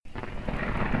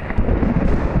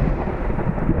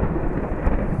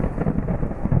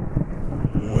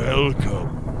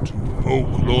Welcome to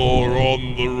Folklore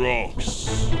on the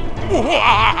Rocks.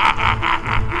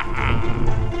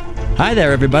 Hi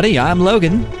there, everybody. I'm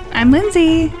Logan. I'm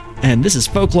Lindsay. And this is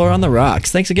Folklore on the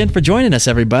Rocks. Thanks again for joining us,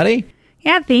 everybody.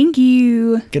 Yeah, thank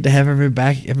you. Good to have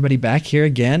everybody back here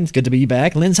again. It's good to be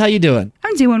back. Linz, how you doing?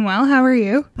 I'm doing well. How are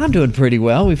you? I'm doing pretty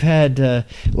well. We've had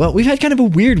kind of a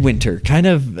weird winter. Kind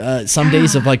of some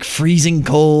days of like freezing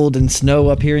cold and snow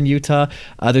up here in Utah.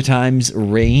 Other times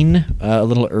rain a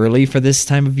little early for this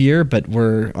time of year, but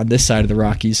we're on this side of the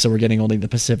Rockies, so we're getting only the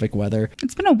Pacific weather.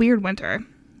 It's been a weird winter.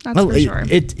 That's for sure.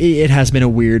 It has been a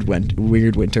weird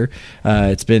winter.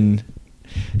 It's been...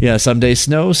 Yeah, some days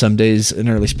snow, some days in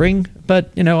early spring,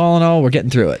 but, all in all, we're getting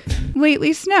through it.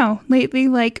 Lately, snow. Lately,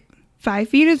 like 5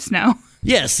 feet of snow.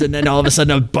 Yes, and then all of a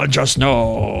sudden, a bunch of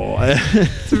snow.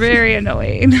 It's very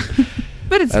annoying,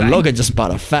 but it's fine. And Logan just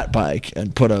bought a fat bike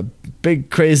and put a big,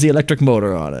 crazy electric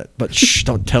motor on it, but shh,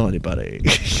 don't tell anybody.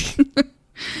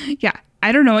 Yeah,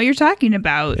 I don't know what you're talking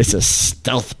about. It's a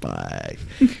stealth bike.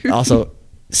 Also,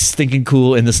 stinking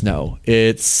cool in the snow.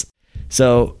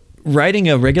 Riding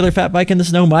a regular fat bike in the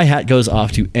snow, my hat goes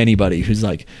off to anybody who's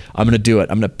like, I'm going to do it.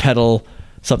 I'm going to pedal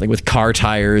something with car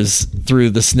tires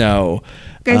through the snow.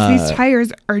 Guys, these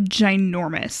tires are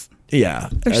ginormous. Yeah.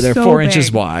 They're so 4 inches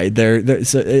big. wide. And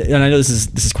I know this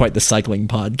is quite the cycling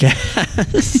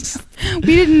podcast.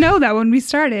 We didn't know that when we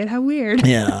started. How weird.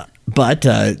 Yeah. But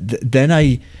then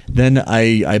I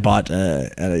bought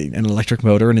an electric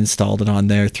motor and installed it on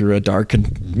there through a dark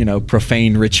and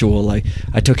profane ritual.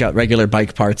 I took out regular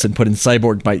bike parts and put in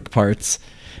cyborg bike parts.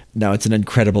 Now it's an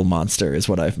incredible monster is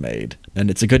what I've made, and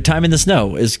it's a good time in the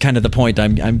snow is kind of the point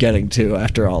I'm getting to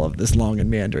after all of this long and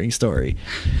meandering story.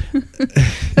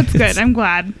 That's good. I'm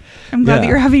glad that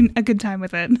you're having a good time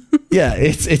with it. Yeah,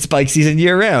 it's bike season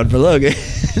year round for Logan.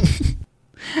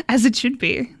 As it should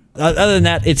be. Other than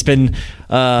that, it's been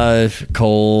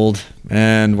cold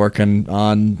and working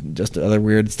on just other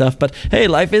weird stuff. But hey,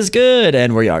 life is good,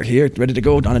 and we are here ready to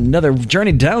go on another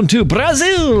journey down to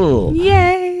Brazil.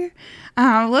 Yay!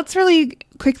 Let's really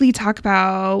quickly talk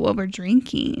about what we're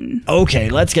drinking. Okay,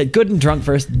 let's get good and drunk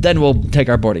first, then we'll take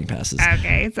our boarding passes.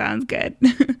 Okay, sounds good.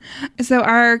 So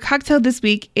our cocktail this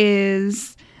week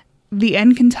is the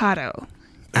Encantado.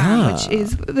 Which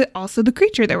is also the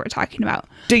creature that we're talking about.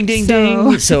 Ding, ding,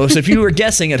 ding. So if you were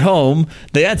guessing at home,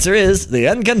 the answer is the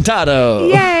Encantado.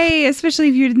 Yay! Especially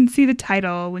if you didn't see the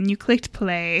title when you clicked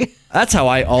play. That's how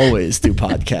I always do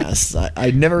podcasts.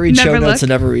 I never read show notes and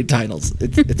never read titles.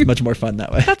 It's much more fun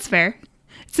that way. That's fair.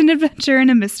 It's an adventure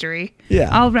and a mystery.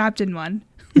 Yeah. All wrapped in one.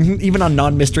 Even on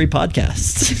non-mystery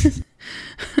podcasts.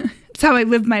 It's how I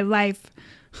live my life.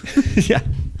 Yeah.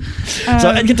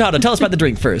 So Encantado, tell us about the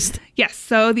drink first. Yes,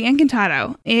 so the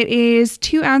Encantado. It is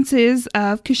 2 ounces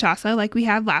of cachaça like we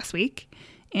had last week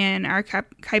in our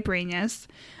caipirinhas.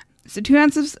 So 2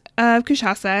 ounces of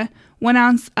cachaça, 1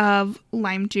 ounce of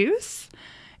lime juice,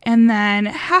 and then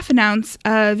half an ounce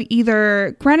of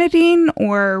either grenadine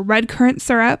or red currant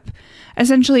syrup.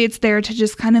 Essentially, it's there to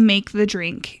just kind of make the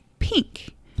drink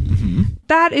pink. Mm-hmm.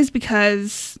 That is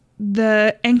because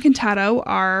the Encantado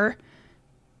are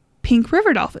pink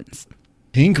river dolphins.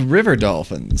 Pink river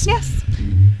dolphins. Yes.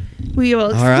 We will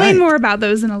explain more about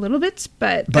those in a little bit,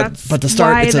 but that's to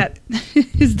start, why that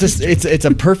is it's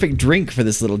a perfect drink for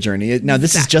this little journey. Now,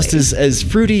 this is just as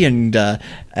fruity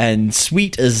and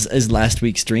sweet as last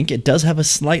week's drink. It does have a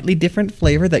slightly different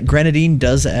flavor. That grenadine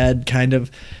does add kind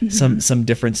of some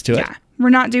difference to it. Yeah. We're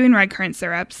not doing red currant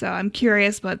syrup, so I'm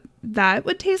curious what that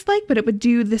would taste like, but it would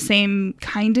do the same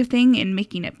kind of thing in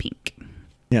making it pink.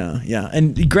 Yeah,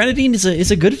 and grenadine is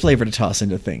a good flavor to toss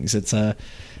into things. It's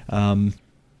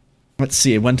let's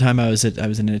see. One time I was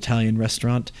in an Italian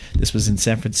restaurant. This was in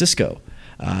San Francisco,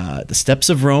 the steps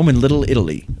of Rome in Little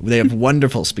Italy. They have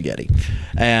wonderful spaghetti,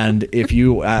 and if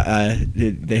you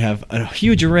they have a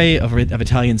huge array of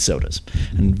Italian sodas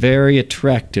and very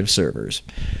attractive servers.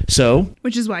 So,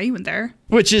 which is why you went there.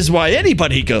 Which is why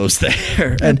anybody goes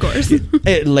there. Of course.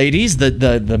 Ladies,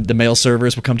 the male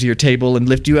servers will come to your table and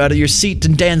lift you out of your seat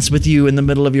and dance with you in the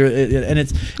middle of your... And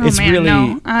it's really...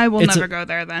 No, I will never go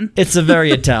there then. It's a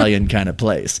very Italian kind of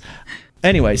place.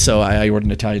 Anyway, so I ordered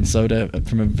an Italian soda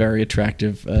from a very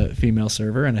attractive female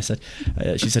server, and I said,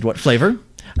 she said, "What flavor?"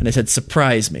 And I said,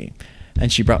 "Surprise me."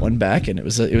 And she brought one back, and it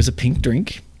was a pink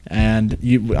drink. And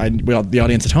the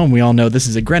audience at home, we all know this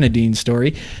is a grenadine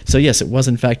story. So yes, it was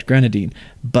in fact grenadine.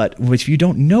 But if you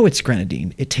don't know it's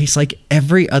grenadine, it tastes like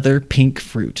every other pink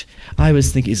fruit. I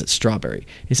was thinking, is it strawberry?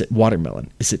 Is it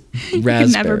watermelon? Is it raspberry? You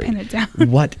can never pin it down.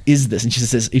 What is this? And she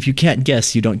says, if you can't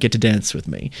guess, you don't get to dance with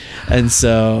me. And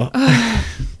so...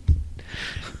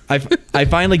 I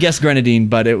finally guessed grenadine,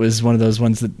 but it was one of those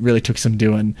ones that really took some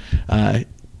doing.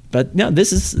 But no,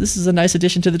 this is a nice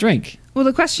addition to the drink. Well,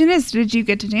 the question is, did you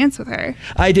get to dance with her?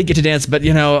 I did get to dance, but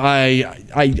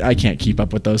I can't keep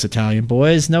up with those Italian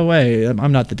boys. No way.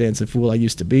 I'm not the dancing fool I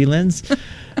used to be, Linz.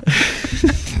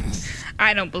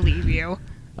 I don't believe you.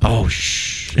 Oh,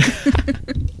 shh.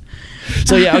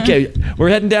 So yeah, okay, we're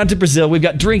heading down to Brazil. We've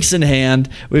got drinks in hand.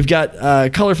 We've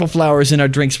got colorful flowers in our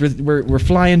drinks. We're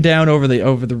flying down over the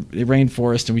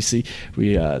rainforest, and we see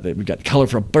we've got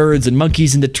colorful birds and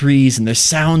monkeys in the trees, and there's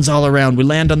sounds all around. We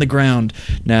land on the ground.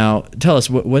 Now, tell us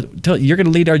you're going to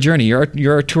lead our journey.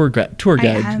 You're our tour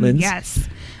guide, Linz. Yes.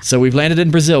 So we've landed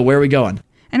in Brazil. Where are we going?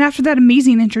 And after that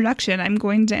amazing introduction, I'm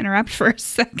going to interrupt for a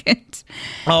second.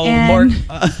 Oh, Mark.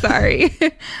 Sorry.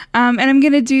 And I'm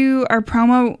going to do our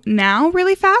promo now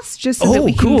really fast, just so that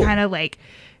we can kind of like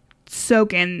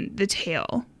soak in the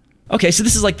tale. Okay, so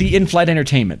this is like the in-flight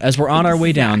entertainment as we're on our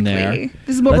way down there.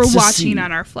 This is what we're watching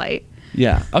on our flight.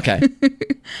 Yeah, okay.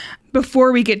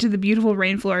 Before we get to the beautiful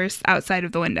rainforest outside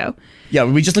of the window. Yeah,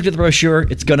 we just looked at the brochure.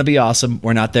 It's going to be awesome.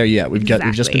 We're not there yet. We've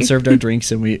just been served our drinks,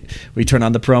 and we turn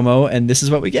on the promo, and this is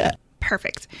what we get.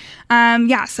 Perfect.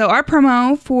 So our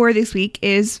promo for this week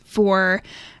is for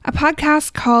a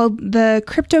podcast called The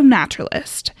Crypto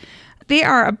Naturalist. They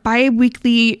are a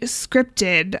bi-weekly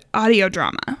scripted audio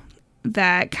drama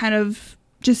that kind of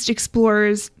just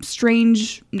explores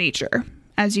strange nature,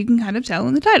 as you can kind of tell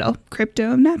in the title,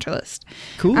 Crypto Naturalist.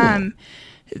 Cool.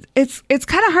 It's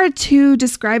kind of hard to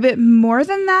describe it more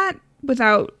than that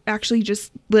without actually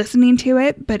just listening to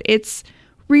it, but it's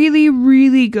really,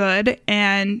 really good,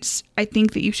 and I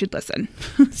think that you should listen.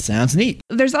 Sounds neat.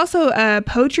 There's also a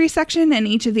poetry section in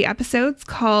each of the episodes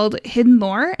called Hidden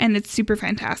Lore, and it's super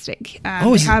fantastic.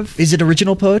 Is it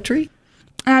original poetry?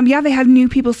 Yeah, they have new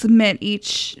people submit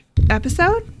each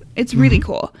episode. It's really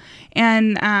cool.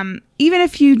 And even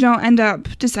if you don't end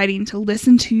up deciding to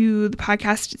listen to the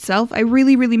podcast itself, I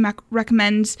really, really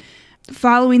recommend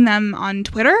following them on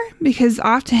Twitter, because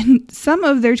often some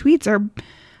of their tweets are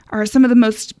some of the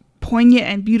most poignant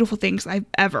and beautiful things I've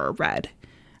ever read.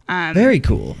 Very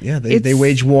cool. Yeah, they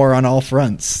wage war on all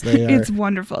fronts. It's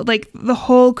wonderful. Like, the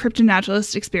whole Crypto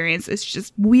Naturalist experience is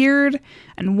just weird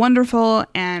and wonderful,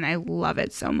 and I love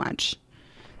it so much.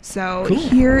 So cool.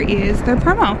 Here is their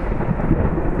promo.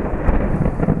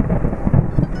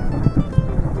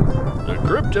 The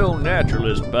Crypto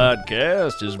Naturalist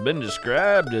podcast has been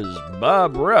described as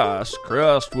Bob Ross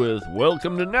crossed with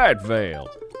Welcome to Night Vale,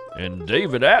 and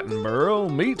David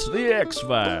Attenborough meets the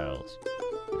X-Files.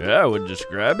 I would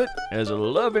describe it as a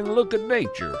loving look at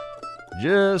nature.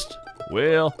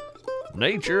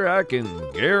 Nature I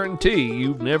can guarantee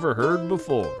you've never heard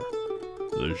before.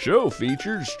 The show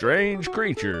features strange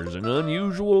creatures in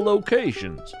unusual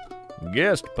locations,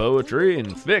 guest poetry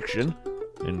and fiction,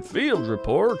 and field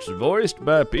reports voiced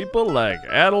by people like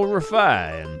Adil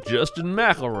Rafai and Justin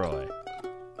McElroy.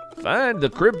 Find the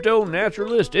Crypto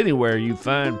Naturalist anywhere you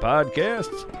find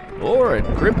podcasts or at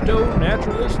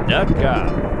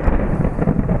cryptonaturalist.com.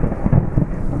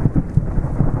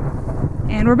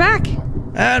 And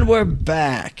we're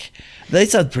back. They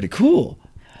sound pretty cool.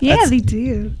 Yeah, they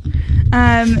do.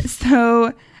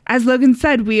 So as Logan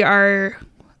said, we are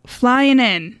flying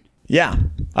in. Yeah.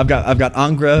 I've got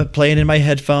Angra playing in my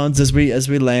headphones as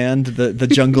we land, the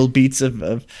jungle beats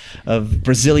of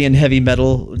Brazilian heavy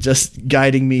metal just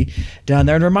guiding me down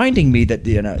there and reminding me that,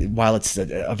 while it's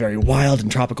a very wild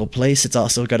and tropical place, it's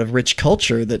also got a rich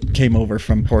culture that came over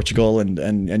from Portugal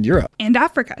and Europe. And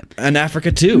Africa. And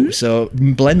Africa too. Mm-hmm. So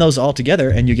blend those all together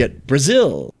and you get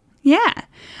Brazil. Yeah.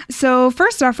 So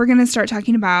first off, we're going to start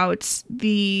talking about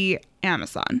the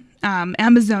Amazon,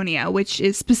 Amazonia, which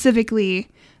is specifically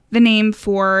the name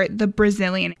for the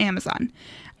Brazilian Amazon.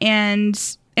 And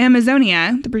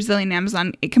Amazonia, the Brazilian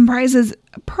Amazon, it comprises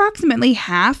approximately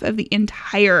half of the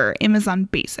entire Amazon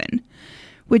basin,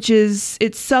 which is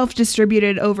itself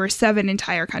distributed over 7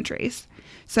 entire countries.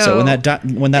 So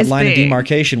when that line of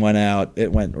demarcation went out,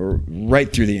 it went right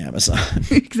through the Amazon.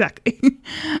 Exactly.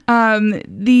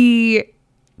 The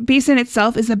basin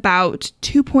itself is about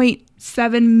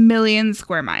 2.7 million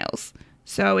square miles.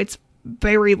 So it's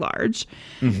very large.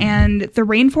 Mm-hmm. And the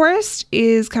rainforest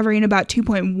is covering about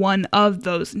 2.1 of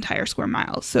those entire square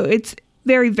miles. So it's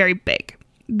very, very big.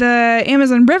 The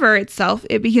Amazon River itself,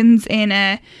 it begins in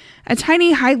a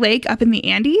tiny high lake up in the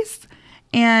Andes.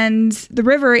 And the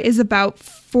river is about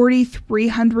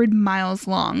 4,300 miles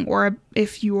long, or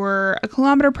if you're a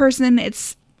kilometer person,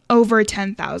 it's over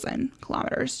 10,000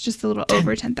 kilometers, just a little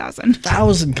over 10,000.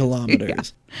 1,000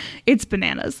 kilometers. Yeah. It's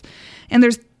bananas. And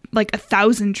there's like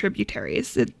 1,000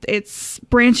 tributaries. It's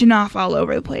branching off all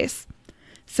over the place.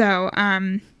 So,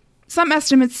 some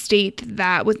estimates state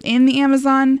that within the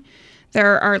Amazon,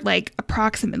 there are like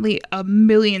approximately 1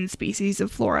 million species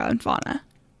of flora and fauna.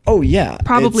 Oh yeah,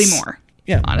 Probably more.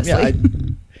 Yeah, honestly.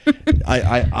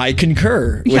 Yeah, I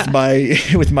concur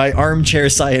with my armchair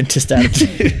scientist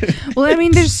attitude. Well, I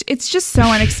mean, it's just so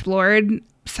unexplored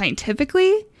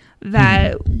scientifically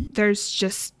that there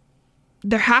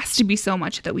has to be so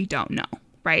much that we don't know,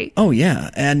 right? Oh yeah,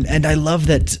 and I love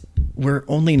that we're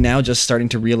only now just starting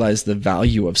to realize the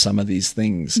value of some of these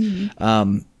things.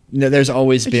 There's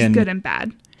always been good and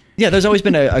bad. Yeah, there's always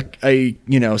been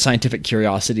a scientific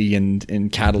curiosity in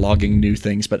cataloging new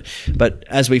things, but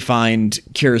as we find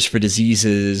cures for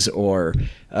diseases or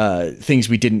things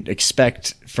we didn't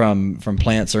expect from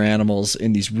plants or animals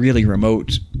in these really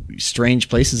remote, strange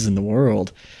places in the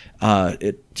world,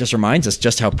 it just reminds us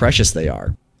just how precious they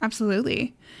are.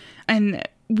 Absolutely. And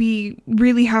we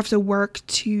really have to work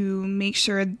to make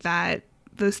sure that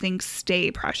those things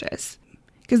stay precious.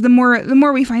 Because the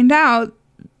more we find out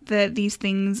that these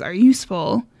things are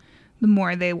useful, the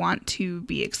more they want to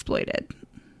be exploited.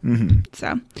 Mm-hmm.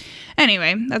 So,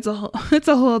 anyway, it's a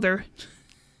whole other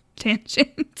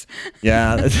tangent.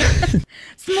 Yeah,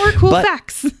 some more cool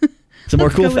facts. Some more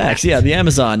cool facts. Yeah, the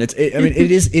Amazon.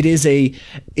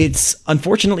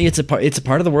 Unfortunately it's a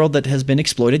part of the world that has been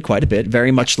exploited quite a bit.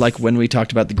 Very much like when we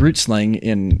talked about the Groot slang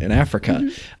in Africa.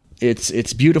 Mm-hmm.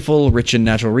 It's beautiful, rich in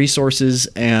natural resources,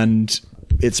 and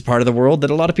it's a part of the world that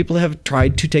a lot of people have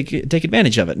tried to take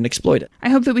advantage of it and exploit it. I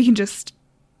hope that we can just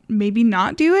maybe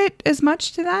not do it as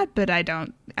much to that, but I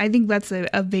don't. I think that's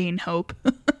a vain hope.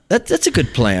 That's a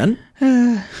good plan.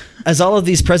 As all of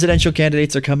these presidential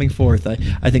candidates are coming forth,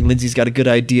 I think Lindsay's got a good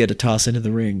idea to toss into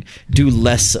the ring. Do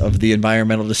less of the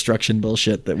environmental destruction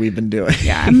bullshit that we've been doing.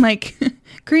 Yeah, I'm like,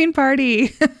 Green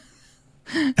Party.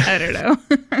 I don't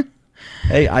know.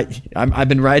 Hey, I've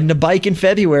been riding a bike in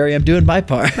February. I'm doing my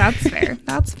part. That's fair.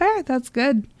 That's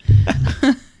good.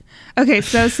 Okay,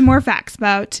 so some more facts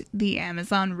about the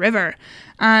Amazon River.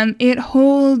 It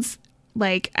holds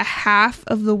like a half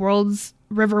of the world's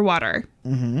river water.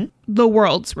 Mm-hmm. The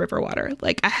world's river water.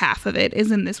 Like a half of it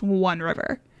is in this one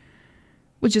river,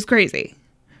 which is crazy.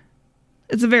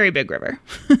 It's a very big river.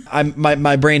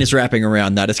 My brain is wrapping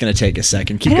around that. It's going to take a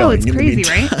second. Keep I know, going. it's crazy,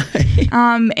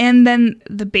 right? And then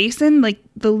the basin, like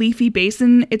the Leafy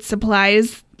Basin, it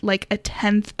supplies like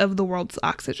 1/10 of the world's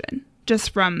oxygen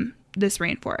just from this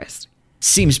rainforest.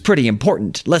 Seems pretty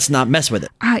important. Let's not mess with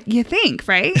it. You think,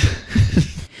 right?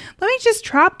 Let me just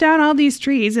chop down all these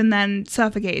trees and then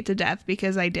suffocate to death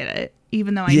because I did it,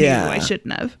 even though I knew I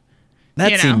shouldn't have.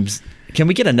 That seems... Can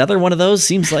we get another one of those?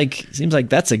 Seems like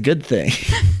that's a good thing.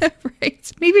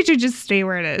 Right. Maybe it should just stay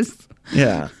where it is.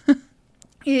 Yeah.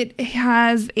 It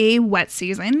has a wet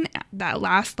season that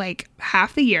lasts like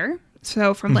half the year.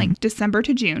 So from like December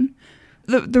to June.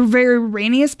 The very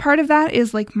rainiest part of that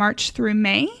is like March through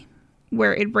May,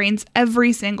 where it rains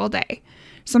every single day.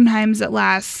 Sometimes it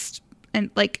lasts an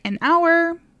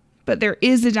hour, but there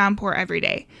is a downpour every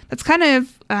day. That's kind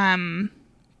of...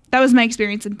 that was my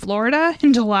experience in Florida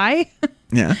in July.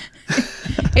 Yeah.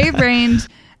 It rained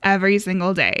every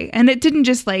single day. And it didn't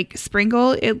just like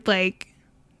sprinkle, it like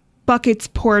buckets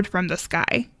poured from the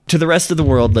sky. To the rest of the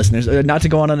world, listeners, not to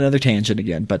go on another tangent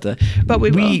again, but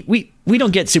we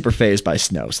don't get super fazed by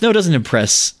snow. Snow doesn't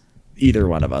impress either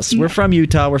one of us. No. We're from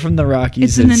Utah. We're from the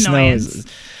Rockies. It's an annoyance.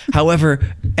 However,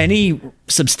 any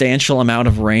substantial amount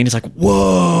of rain is like,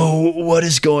 whoa, what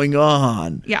is going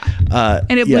on? Yeah.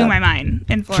 And it blew my mind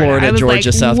in Florida. I was Georgia,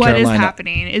 like, South Carolina. What is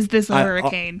happening? Is this a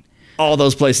hurricane? All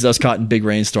those places I was caught in big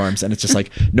rainstorms, and it's just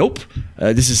like, nope,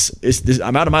 this is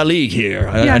I'm out of my league here.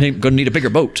 I'm going to need a bigger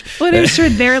boat. Well, I'm sure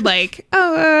they're like,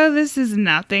 this is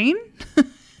nothing.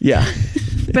 Yeah.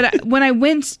 But when I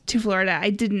went to Florida,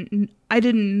 I didn't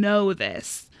know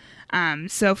this.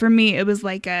 So for me, it was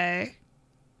like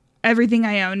everything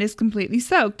I own is completely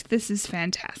soaked. This is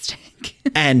fantastic.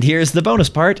 And here's the bonus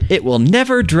part. It will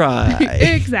never dry.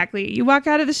 Exactly. You walk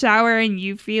out of the shower and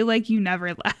you feel like you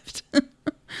never left.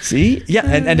 See? Yeah.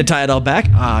 And to tie it all back,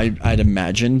 I'd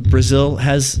imagine Brazil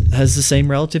has the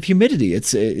same relative humidity.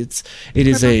 It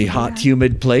is a hot,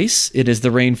 humid place. It is the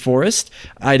rainforest.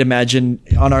 I'd imagine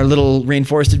on our little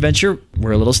rainforest adventure,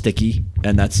 we're a little sticky,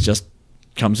 and that's just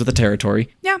comes with the territory.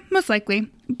 Yeah, most likely.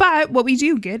 But what we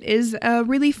do get is a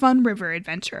really fun river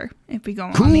adventure if we go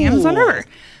on the Amazon River.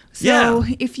 So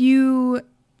if you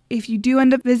do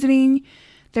end up visiting,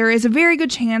 there is a very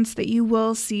good chance that you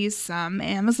will see some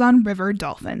Amazon River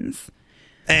dolphins.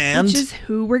 And which is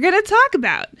who we're going to talk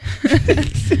about.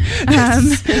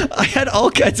 I had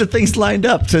all kinds of things lined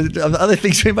up to other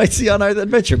things we might see on our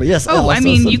adventure. But yes. Oh, I also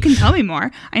mean, some- you can tell me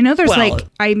more. I know there's Well-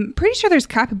 I'm pretty sure there's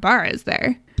capybaras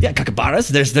there. Yeah, capybaras.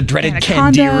 There's the dreaded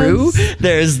Anacondas. Candiru.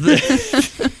 There's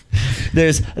the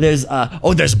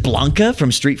there's Blanca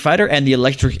from Street Fighter and the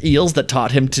electric eels that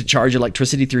taught him to charge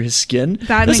electricity through his skin.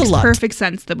 That There's makes a lot. perfect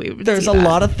sense that we would There's see a that.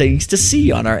 lot of things to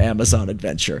see on our Amazon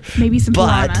adventure. Maybe some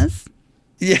But- piranhas.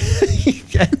 Yeah.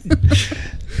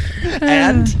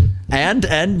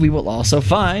 and we will also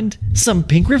find some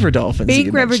pink river dolphins. Big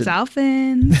you river mentioned.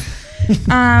 dolphins.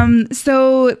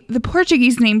 So the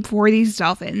Portuguese name for these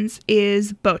dolphins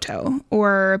is Boto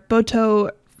or Boto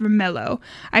vermelho.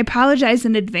 I apologize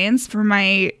in advance for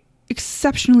my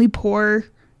exceptionally poor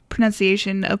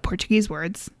pronunciation of Portuguese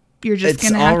words. You're just It's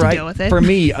gonna have all to right. deal with it. For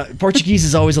me, Portuguese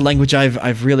is always a language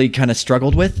I've really kind of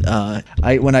struggled with.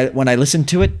 When I listen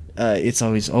to it, it's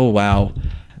always, oh wow,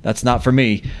 that's not for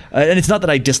me. And it's not that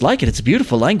I dislike it; it's a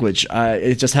beautiful language.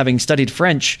 It's just having studied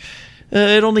French,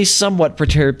 it only somewhat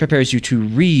prepares you to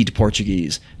read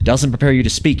Portuguese. It doesn't prepare you to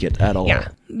speak it at all. Yeah.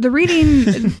 The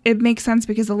reading, it makes sense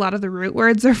because a lot of the root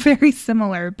words are very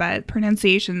similar, but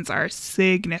pronunciations are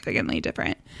significantly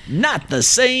different. Not the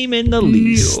same in the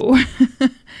least. No.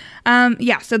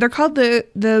 Yeah, so they're called the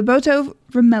Boto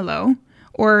vermelho,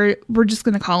 or we're just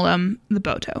going to call them the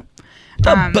Boto. The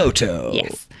Boto.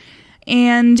 Yes.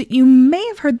 And you may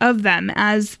have heard of them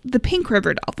as the pink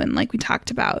river dolphin, like we talked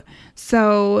about.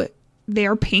 So they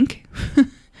are pink.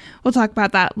 We'll talk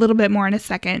about that a little bit more in a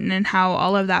second and how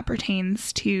all of that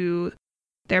pertains to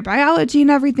their biology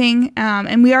and everything.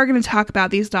 And we are going to talk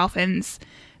about these dolphins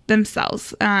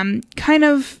themselves, kind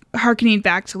of harkening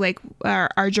back to like our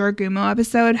Joragumo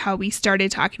episode, how we started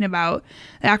talking about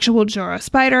the actual Jora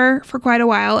spider for quite a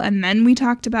while, and then we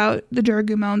talked about the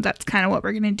Joragumo. That's kind of what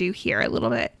we're going to do here a little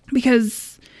bit,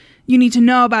 because you need to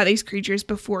know about these creatures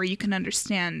before you can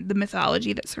understand the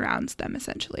mythology that surrounds them,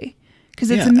 essentially,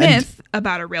 because it's Yeah, a myth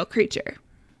about a real creature.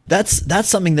 That's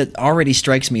something that already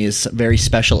strikes me as very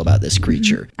special about this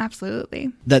creature. Absolutely.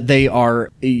 That they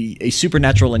are a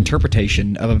supernatural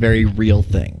interpretation of a very real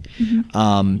thing.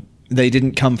 They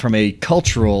didn't come from a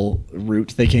cultural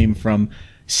root. They came from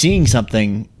seeing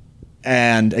something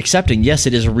and accepting, yes,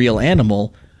 it is a real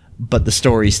animal, but the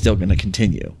story's still going to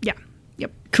continue. Yeah.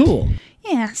 Yep. Cool.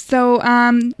 Yeah. So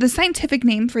the scientific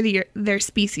name for their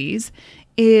species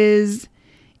is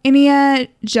Inia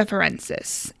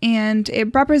jefferensis, and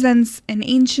it represents an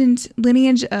ancient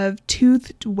lineage of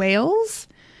toothed whales.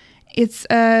 It's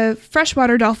a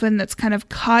freshwater dolphin that's kind of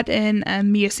caught in a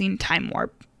Miocene time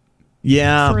warp.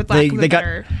 Yeah, For lack of a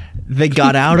better they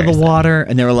got out of the comparison. water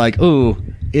and they were like, "Ooh,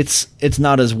 it's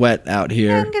not as wet out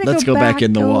here. I'm gonna Let's go back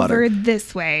in the water. over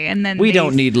this way, and then We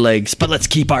don't need legs, but let's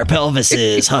keep our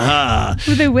pelvises." Haha.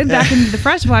 So they went back into the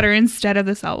freshwater instead of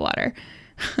the saltwater.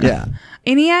 Yeah.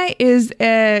 Inia is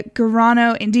a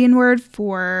Guarano Indian word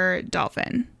for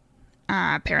dolphin,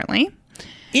 apparently.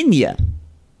 India.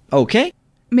 Okay.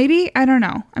 Maybe, I don't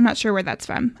know. I'm not sure where that's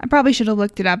from. I probably should have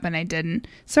looked it up and I didn't.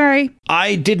 Sorry.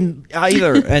 I didn't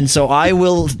either, and so I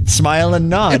will smile and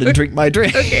nod and drink my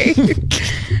drink. Okay.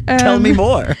 Tell me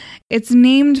more. It's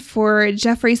named for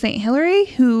Geoffrey St. Hilary,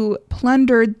 who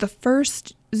plundered the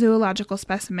first zoological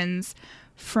specimens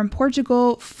from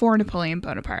Portugal for Napoleon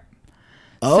Bonaparte.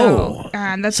 Oh,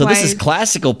 that's so why this is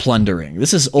classical plundering.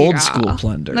 This is old school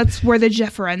plunder. That's where the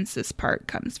Jefferensis part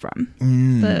comes from.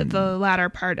 Mm. The latter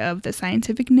part of the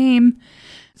scientific name.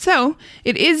 So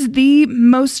it is the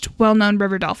most well-known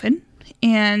river dolphin,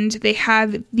 and they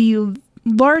have the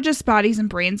largest bodies and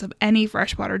brains of any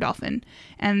freshwater dolphin,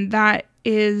 and that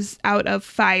is out of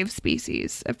 5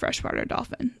 species of freshwater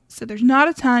dolphin. So there's not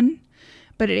a ton,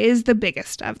 but it is the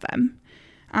biggest of them.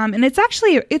 And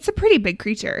it's a pretty big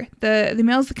creature. The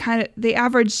males they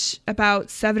average about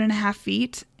 7.5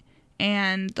 feet,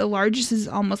 and the largest is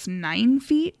almost 9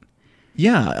 feet.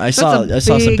 Yeah, I So it's a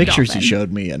saw some big pictures dolphin. you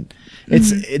showed me, and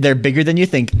they're bigger than you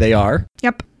think they are,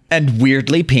 Yep. and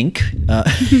weirdly pink.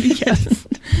 Yes.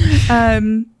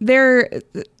 They're,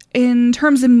 in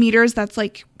terms of meters, that's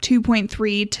like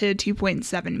 2.3 to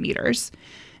 2.7 meters.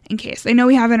 In case I know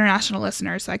we have international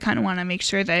listeners, so I kind of want to make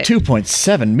sure that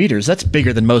 2.7 meters. That's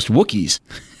bigger than most Wookiees.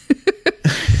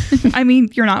 I mean,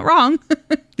 you're not wrong.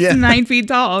 It's Yeah. 9 feet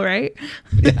tall, right?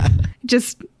 Yeah.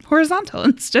 Just horizontal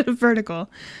instead of vertical.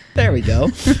 There we go.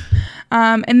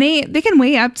 And they can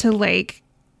weigh up to like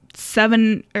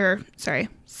 400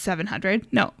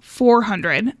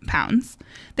 pounds.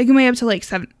 They can weigh up to like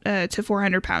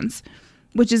 400 pounds,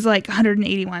 which is like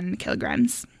 181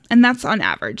 kilograms. And that's on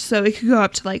average. So it could go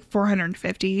up to like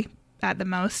 450 at the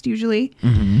most, usually.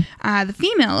 The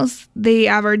females, they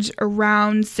average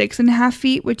around 6.5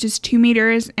 feet, which is 2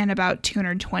 meters, and about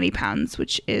 220 pounds,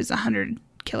 which is 100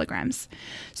 kilograms.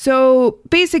 So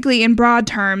basically, in broad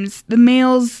terms, the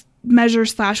males measure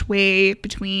 / weigh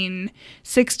between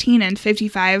 16 and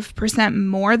 55%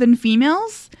 more than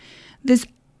females. This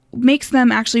makes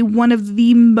them actually one of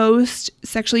the most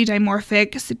sexually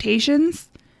dimorphic cetaceans.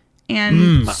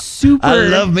 And super... I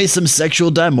love me some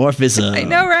sexual dimorphism. I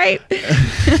know, right?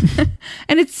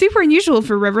 And it's super unusual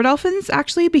for river dolphins,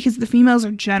 actually, because the females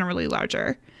are generally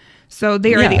larger. So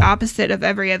they are the opposite of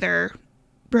every other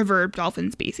river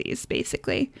dolphin species,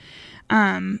 basically.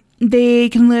 They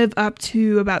can live up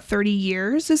to about 30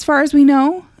 years, as far as we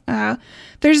know.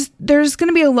 There's going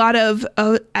to be a lot of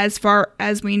as far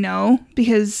as we know,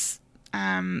 because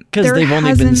they've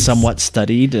only been somewhat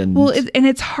studied. And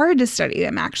it's hard to study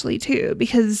them, actually, too,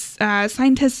 because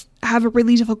scientists have a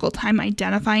really difficult time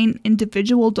identifying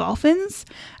individual dolphins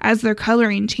as their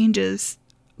coloring changes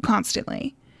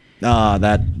constantly.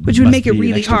 Which would make it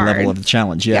really hard. Level of the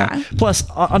challenge, yeah. Plus,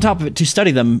 on top of it, to study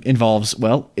them involves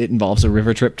a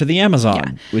river trip to the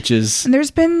Amazon, which is. And there's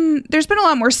been a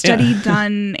lot more study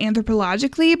done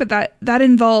anthropologically, but that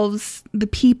involves the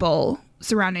people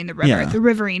surrounding the river, the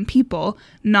riverine people,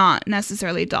 not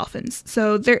necessarily dolphins.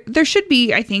 So there should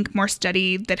be, I think, more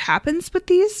study that happens with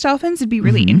these dolphins. It'd be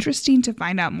really interesting to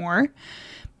find out more,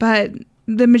 but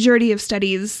the majority of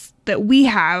studies that we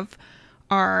have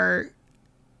are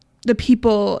the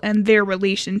people and their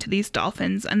relation to these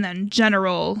dolphins, and then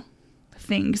general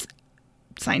things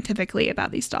scientifically about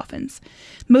these dolphins.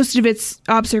 Most of it's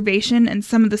observation, and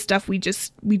some of the stuff we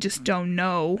just don't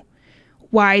know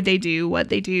why they do what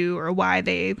they do, or why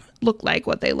they look like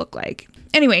what they look like.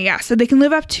 Anyway, so they can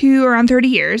live up to around 30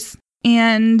 years,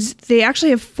 and they actually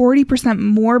have 40%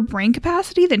 more brain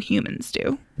capacity than humans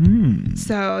do.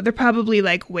 So they're probably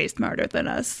like way smarter than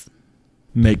us.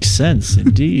 Makes sense,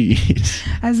 indeed.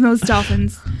 As most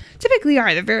dolphins typically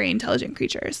are. They're very intelligent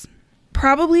creatures.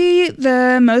 Probably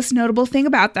the most notable thing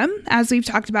about them, as we've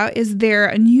talked about, is their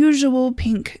unusual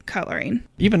pink coloring.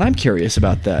 Even I'm curious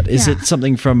about that. Is it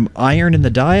something from iron in the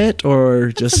diet, or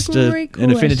just an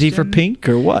affinity for pink,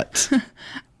 or what?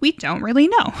 We don't really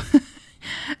know.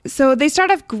 So they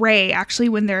start off gray, actually,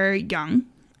 when they're young.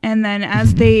 And then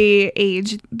as they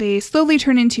age, they slowly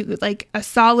turn into like a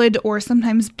solid or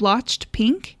sometimes blotched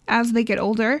pink as they get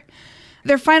older.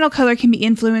 Their final color can be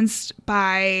influenced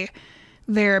by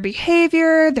their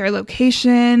behavior, their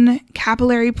location,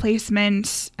 capillary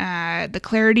placement, the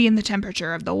clarity and the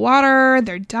temperature of the water,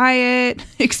 their diet,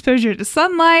 exposure to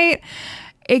sunlight,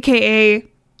 aka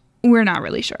we're not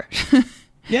really sure.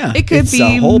 Yeah, it could be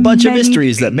a whole bunch of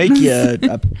mysteries things. that make you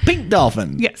a pink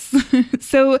dolphin. Yes.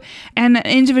 So, and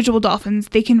individual dolphins,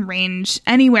 they can range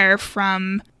anywhere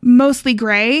from mostly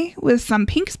gray with some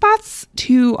pink spots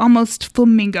to almost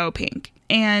flamingo pink.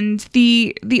 And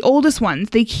the oldest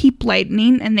ones, they keep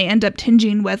lightening and they end up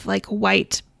tinging with like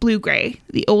white, blue-gray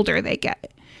the older they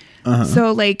get.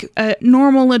 So like a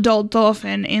normal adult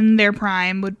dolphin in their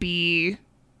prime would be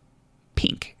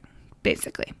pink,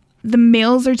 basically. The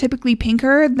males are typically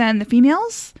pinker than the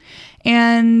females.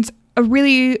 And a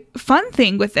really fun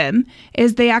thing with them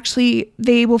is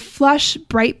they will flush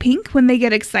bright pink when they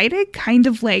get excited, kind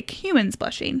of like humans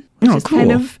blushing, which is cool.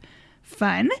 kind of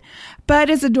fun. But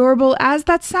as adorable as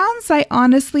that sounds, I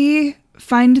honestly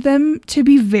find them to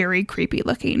be very creepy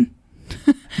looking.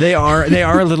 They are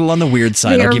a little on the weird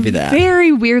side, I'll give you that.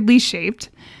 Very weirdly shaped.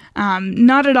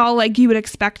 Not at all like you would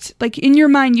expect. Like in your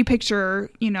mind, you picture,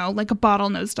 like a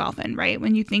bottlenose dolphin, right?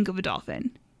 When you think of a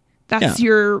dolphin, that's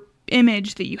your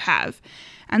image that you have.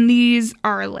 And these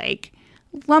are like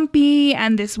lumpy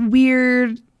and this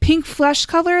weird pink flesh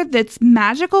color that's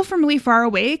magical from really far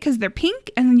away because they're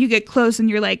pink. And then you get close and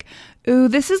you're like, ooh,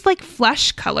 this is like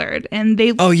flesh colored. And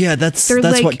that's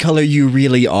like, what color you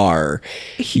really are.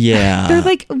 Yeah. They're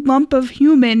like a lump of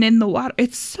human in the water.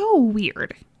 It's so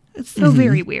weird. It's so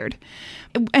very weird.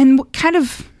 And kind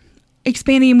of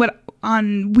expanding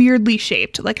on weirdly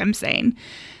shaped, like I'm saying.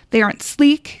 They aren't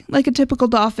sleek like a typical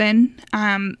dolphin.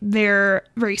 They're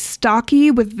very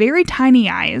stocky with very tiny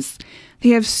eyes. They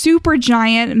have super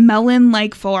giant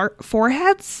melon-like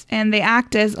foreheads, and they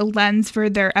act as a lens for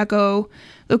their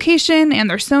echolocation and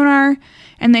their sonar.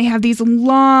 And they have these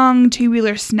long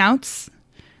tubular snouts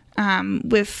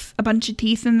with a bunch of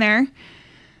teeth in there.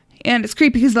 And it's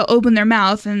creepy because they'll open their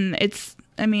mouth and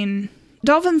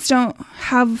dolphins don't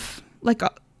have like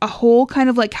a hole kind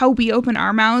of like how we open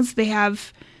our mouths. They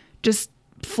have just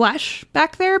flesh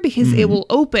back there because it will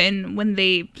open when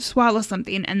they swallow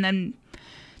something, and then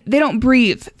they don't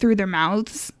breathe through their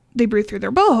mouths. They breathe through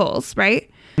their blowholes, right?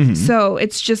 So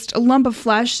it's just a lump of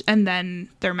flesh and then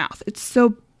their mouth. It's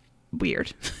so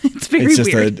weird. It's very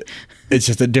weird. It's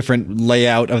just a different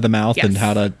layout of the mouth and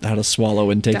Yes. how to swallow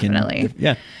and take Definitely. in.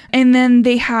 Yeah. And then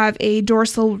they have a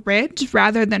dorsal ridge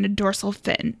rather than a dorsal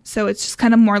fin. So it's just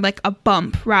kind of more like a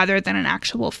bump rather than an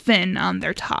actual fin on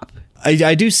their top.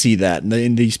 I do see that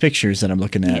in these pictures that I'm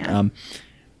looking at. Yeah.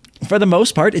 For the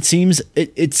most part, it seems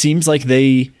like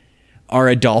they are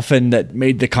a dolphin that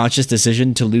made the conscious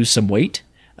decision to lose some weight.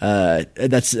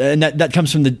 That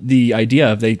comes from the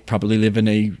idea of they probably live in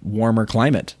a warmer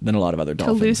climate than a lot of other To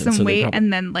dolphins. lose And some so they weight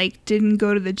and then like didn't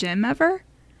go to the gym ever.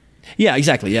 yeah,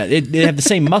 exactly. Yeah, they have the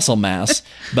same muscle mass,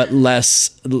 but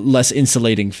less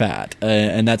insulating fat,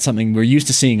 and that's something we're used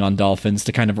to seeing on dolphins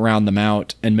to kind of round them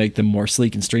out and make them more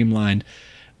sleek and streamlined.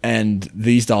 And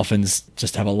these dolphins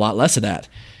just have a lot less of that.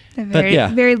 They're But very, yeah.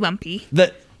 very lumpy.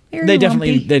 That Very they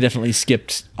lumpy. definitely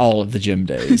skipped all of the gym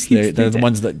days. Yes, They're the did.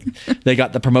 ones that they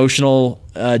got the promotional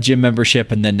gym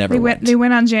membership and then never went. They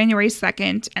went on January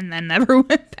 2nd and then never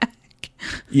went back.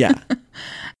 Yeah.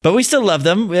 But we still love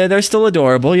them. They're still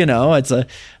adorable, you know. It's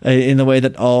in the way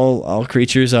that all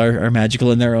creatures are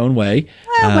magical in their own way.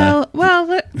 Well,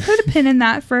 put a pin in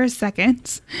that for a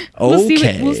second. We'll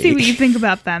see what you think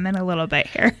about them in a little bit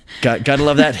here. Gotta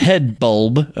love that head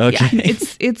bulb. Okay. Yeah,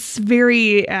 it's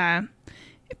very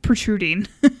protruding.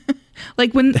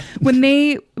 Like when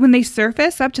they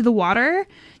surface up to the water,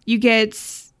 you get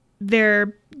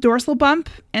their dorsal bump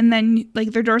and then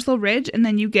like their dorsal ridge, and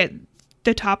then you get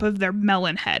the top of their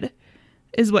melon head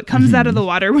is what comes out of the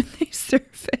water when they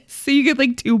surface. So you get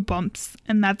like two bumps,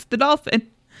 and that's the dolphin,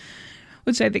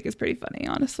 which I think is pretty funny,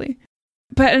 honestly.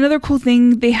 But another cool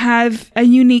thing, they have a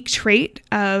unique trait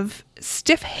of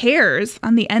stiff hairs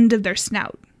on the end of their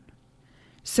snout.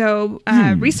 So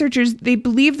researchers, they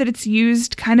believe that it's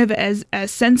used kind of as a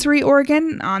sensory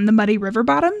organ on the muddy river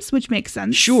bottoms, which makes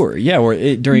sense. Sure. Yeah.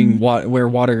 During where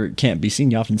water can't be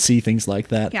seen, you often see things like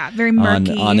that. Yeah, very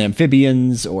murky. On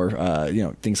amphibians or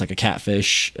things like a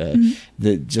catfish.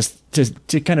 Just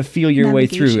to kind of feel your way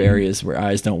through Navigation. areas where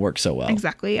eyes don't work so well.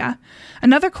 Exactly, yeah.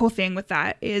 Another cool thing with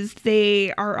that is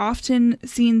they are often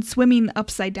seen swimming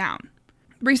upside down.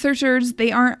 Researchers,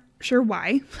 they aren't sure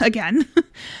why, again,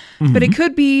 but it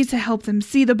could be to help them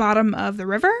see the bottom of the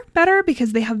river better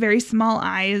because they have very small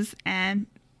eyes and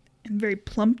very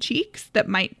plump cheeks that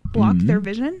might block their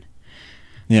vision.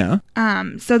 Yeah.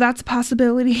 So that's a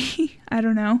possibility. I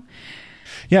don't know.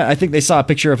 Yeah, I think they saw a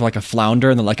picture of like a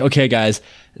flounder and they're like, okay, guys,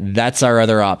 that's our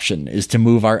other option is to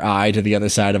move our eye to the other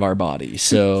side of our body.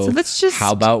 So let's just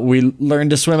how about we learn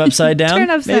to swim upside down?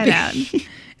 turn upside maybe? down.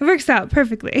 It works out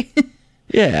perfectly.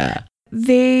 Yeah.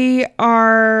 They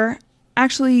are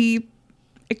actually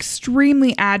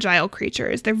extremely agile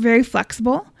creatures. They're very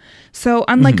flexible. So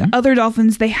unlike other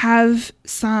dolphins, they have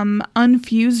some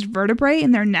unfused vertebrae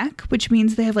in their neck, which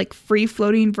means they have like free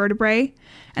floating vertebrae.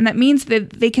 And that means that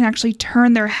they can actually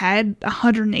turn their head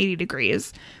 180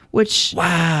 degrees, which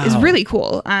is really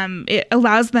cool. It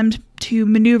allows them to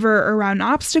maneuver around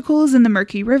obstacles in the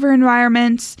murky river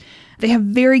environment. They have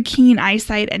very keen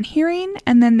eyesight and hearing,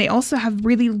 and then they also have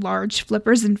really large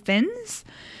flippers and fins.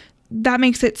 That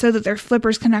makes it so that their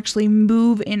flippers can actually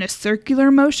move in a circular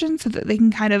motion so that they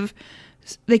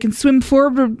can swim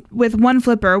forward with one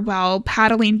flipper while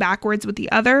paddling backwards with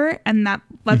the other, and that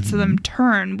lets them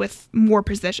turn with more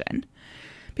precision.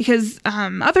 Because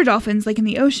other dolphins, like in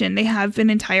the ocean, they have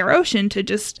an entire ocean to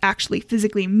just actually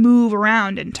physically move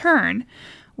around and turn.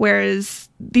 Whereas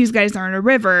these guys are in a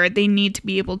river, they need to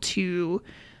be able to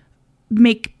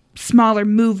make smaller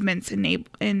movements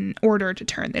in order to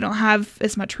turn. They don't have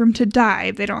as much room to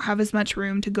dive. They don't have as much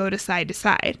room to go to side,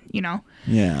 you know?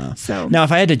 Yeah. So now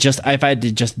if I had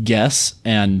to just guess,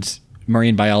 and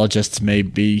marine biologists may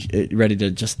be ready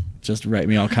to just write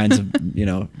me all kinds of,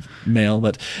 mail,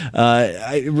 but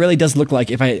it really does look like,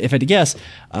 if I had to guess,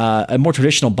 a more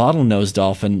traditional bottlenose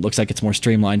dolphin looks like it's more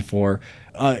streamlined for,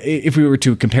 if we were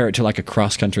to compare it to like a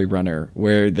cross-country runner,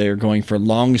 where they're going for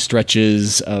long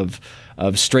stretches of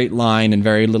straight line and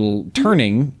very little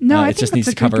turning. No, I it think just that's needs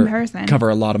a to good comparison. cover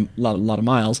a lot of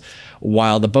miles,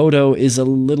 while the Bodo is a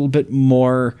little bit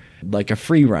more like a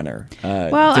free runner.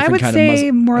 well, I would say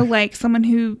more like someone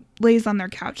who lays on their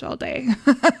couch all day.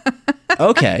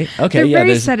 Okay. They're Yeah,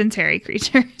 very sedentary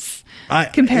creatures.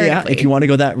 Comparatively. Yeah, if you want to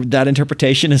go that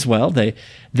interpretation as well,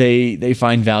 they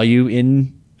find value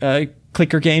in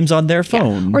clicker games on their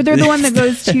phone. Yeah. Or they're the one that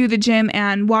goes to the gym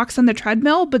and walks on the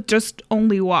treadmill, but just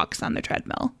only walks on the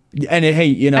treadmill And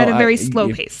hey, at a very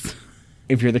slow pace.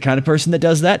 if you're the kind of person that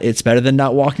does that, it's better than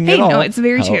not walking Hey, at all. no, it's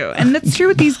very Oh. true. And that's true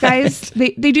with these guys. They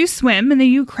do swim and they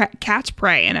do catch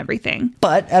prey and everything.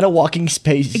 But at a walking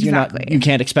pace, Exactly. you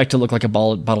can't expect to look like a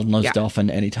bottlenose Yeah. dolphin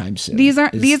anytime soon. These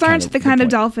aren't is the kind of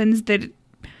point. dolphins that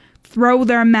throw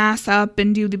their mass up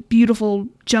and do the beautiful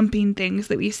jumping things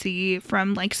that we see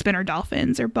from like spinner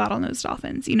dolphins or bottlenose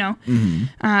dolphins, you know.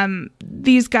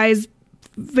 These guys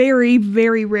very,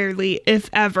 very rarely, if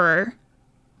ever,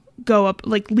 go up,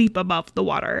 like leap above the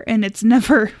water, and it's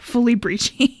never fully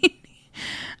breaching.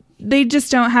 They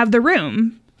just don't have the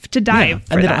room to dive Yeah,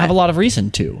 for and they that. don't have a lot of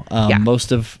reason to. Yeah.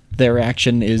 Most of their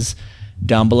action is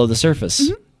down below the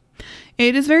surface.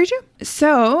 It is very true.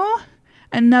 So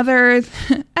another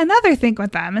thing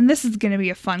with them, and this is going to be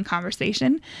a fun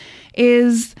conversation,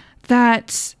 is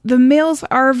that the males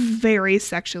are very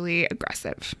sexually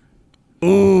aggressive.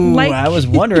 Ooh, Like- I was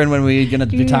wondering when we were going to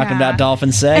be talking Yeah. about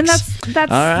dolphin sex. And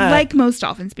that's All right. like most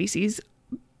dolphin species.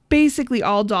 Basically,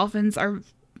 all dolphins are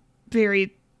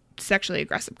very sexually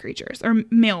aggressive creatures, or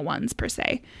male ones per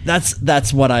se.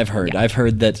 That's what I've heard. I've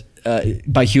heard that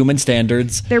by human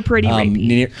standards, They're pretty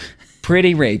rapey.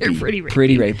 Pretty rapey. They're pretty rapey.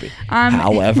 Pretty rapey.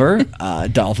 However,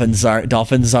 dolphins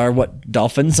are what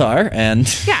dolphins are,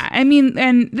 and Yeah, I mean,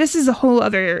 and this is a whole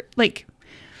other, like,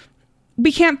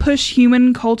 we can't push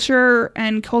human culture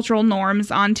and cultural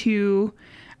norms onto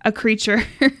a creature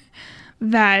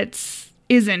that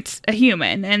isn't a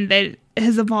human and that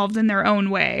has evolved in their own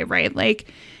way, right?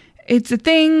 Like, it's a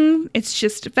thing, it's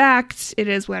just a fact, it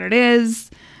is what it is.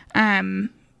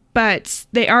 But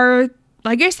they are,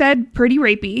 like I said, pretty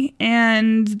rapey,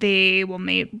 and they will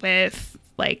mate with,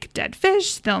 like, dead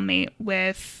fish, they'll mate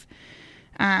with,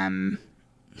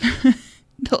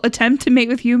 they'll attempt to mate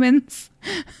with humans,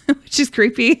 which is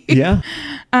creepy. yeah,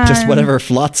 just whatever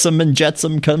flotsam and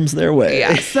jetsam comes their way.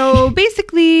 Yeah, so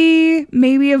basically,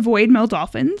 maybe avoid male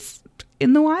dolphins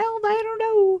in the wild. I don't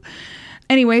know.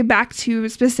 Anyway, back to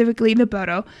specifically the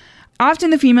Boto.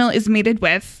 Often the female is mated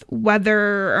with,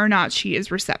 whether or not she is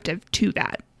receptive to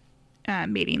that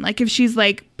mating. Like if she's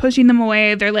like pushing them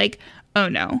away, they're like, oh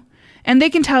no. And they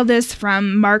can tell this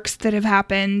from marks that have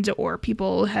happened or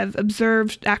people have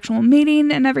observed actual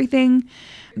mating and everything.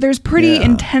 There's pretty Yeah.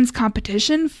 intense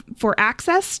competition for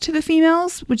access to the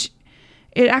females, which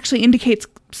it actually indicates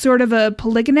sort of a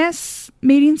polygamous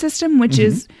mating system, which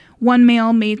is one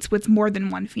male mates with more than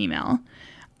one female.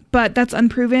 But that's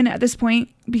unproven at this point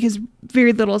because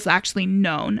very little is actually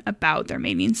known about their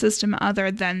mating system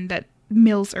other than that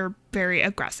males are very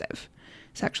aggressive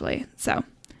sexually. So,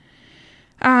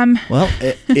 Well,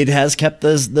 it has kept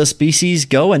the species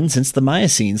going since the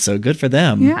Miocene, so good for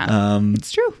them. yeah,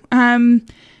 it's true. I'm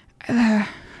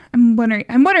wondering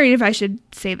if I should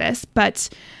say this, but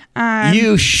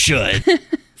You should.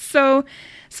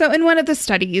 So in one of the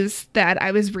studies that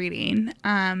I was reading,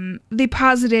 they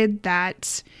posited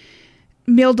that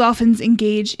male dolphins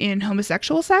engage in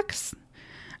homosexual sex.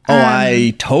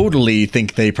 I totally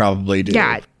think they probably do.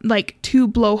 Yeah, like to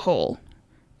blowhole,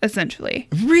 essentially.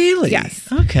 Really? Yes.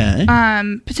 Okay.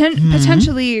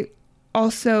 Potentially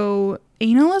also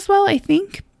anal as well, I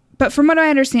think. But from what I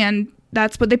understand,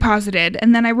 that's what they posited.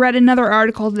 And then I read another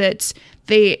article that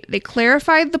they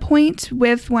clarified the point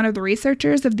with one of the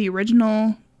researchers of the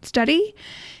original study.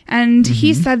 And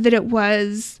he said that it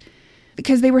was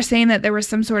because they were saying that there was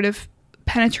some sort of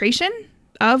penetration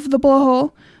of the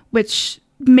blowhole, which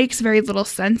makes very little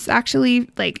sense, actually,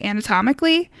 like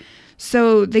anatomically.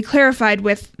 So they clarified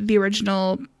with the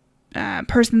original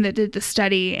person that did the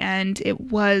study, and it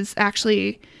was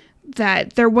actually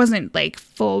that there wasn't like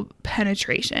full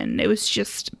penetration. It was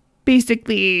just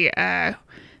basically,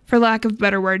 for lack of a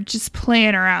better word, just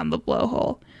playing around the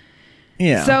blowhole.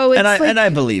 yeah. so it's like- and I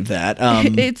believe that.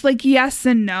 It's like yes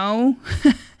and no,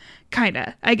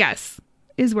 kinda, I guess,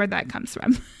 is where that comes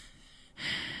from.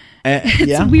 It's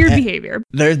yeah. weird behavior.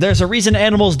 There's a reason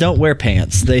animals don't wear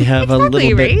pants. They have a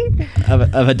Exactly, little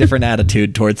bit of a different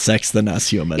attitude towards sex than us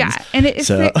humans. Yeah, and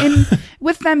and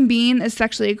with them being as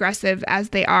sexually aggressive as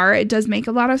they are, it does make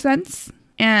a lot of sense.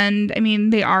 And I mean,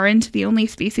 they aren't the only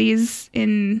species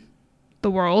in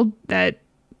the world that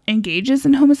engages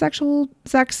in homosexual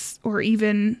sex or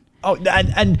even. Oh,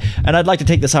 and I'd like to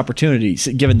take this opportunity,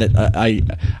 given that I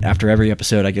after every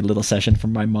episode I get a little session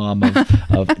from my mom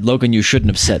of Logan, you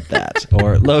shouldn't have said that,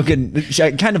 or Logan,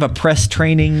 kind of a press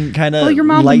training kind of. Well, your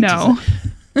mom would light- know.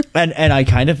 And I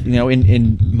kind of,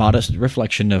 in modest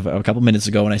reflection of a couple minutes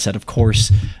ago when I said, of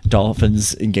course,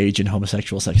 dolphins engage in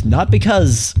homosexual sex. Not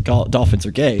because dolphins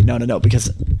are gay. No, because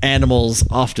animals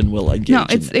often will engage No,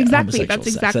 it's in exactly. homosexual That's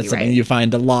sex. exactly That's right. something you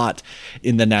find a lot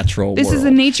in the natural This world. is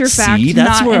a nature fact, See,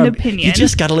 that's not where an opinion. You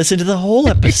just got to listen to the whole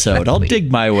episode. I'll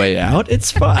dig my way out.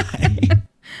 It's fine.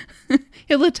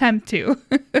 He'll attempt to.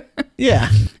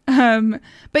 Yeah.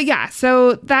 But yeah,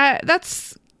 so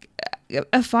that's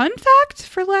a fun fact,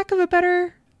 for lack of a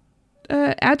better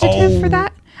adjective for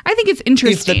that. I think it's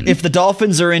interesting. If the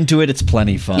dolphins are into it, it's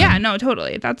plenty fun. Yeah, no,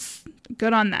 totally. That's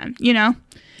good on them, Yeah.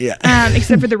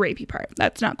 except for the rapey part.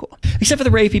 That's not cool. Except for the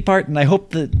rapey part, and I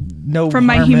hope that no From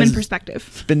my harm human has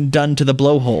perspective. been done to the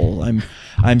blowhole.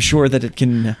 I'm sure that it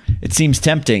can. It seems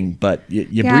tempting, but you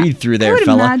Yeah, breathe through there, I would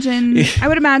fella. I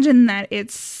would imagine that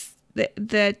it's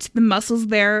that the muscles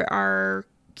there are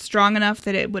strong enough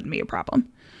that it wouldn't be a problem.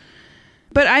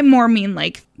 But I more mean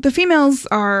like the females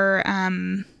are,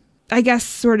 I guess,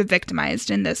 sort of victimized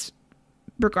in this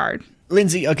regard.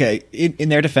 Lindsay, okay. In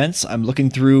their defense, I'm looking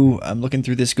through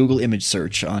this Google image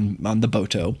search on the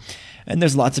Boto, and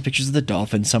there's lots of pictures of the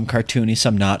dolphin, some cartoony,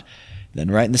 some not.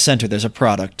 Then right in the center, there's a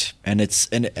product, and it's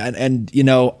and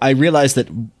I realize that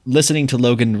listening to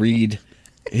Logan read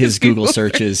his Google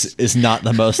searches is not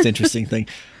the most interesting thing.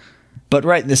 But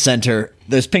right in the center,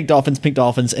 there's pink dolphins,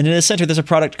 and in the center, there's a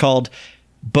product called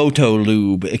Boto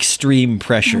Lube Extreme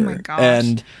Pressure. Oh my gosh.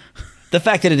 And the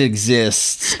fact that it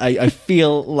exists, I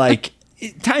feel like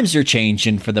times are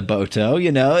changing for the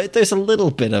Boto. There's a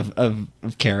little bit of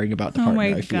caring about the partner.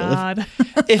 Oh my I feel. God.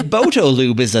 If Boto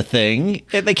Lube is a thing,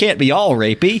 they can't be all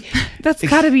rapey. That's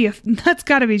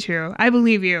gotta be true. I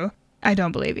believe you. I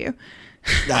don't believe you.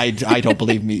 I don't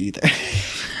believe me either.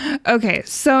 Okay,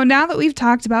 so now that we've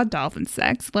talked about dolphin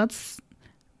sex, let's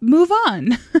move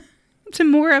on to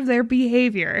more of their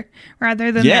behavior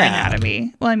rather than their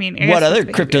anatomy. Well, I mean, What other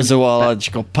behavior,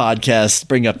 cryptozoological podcasts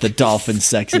bring up the dolphin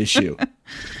sex issue?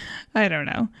 I don't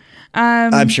know.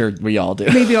 I'm sure we all do.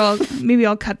 Maybe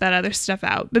I'll cut that other stuff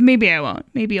out, but maybe I won't.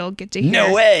 Maybe I'll get to hear.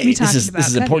 No way. me This talking is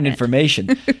about important cutting it.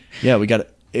 information. Yeah, we got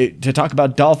to talk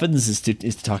about dolphins is to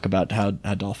talk about how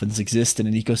dolphins exist in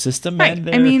an ecosystem Right.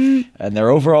 and their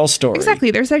overall story.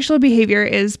 Exactly. Their sexual behavior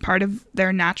is part of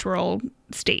their natural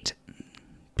state.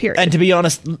 Period. And to be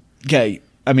honest, okay,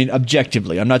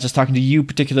 objectively, I'm not just talking to you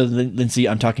particularly, Lindsay.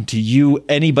 I'm talking to you,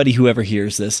 anybody who ever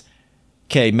hears this.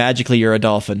 Okay, magically you're a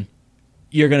dolphin.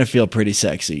 You're going to feel pretty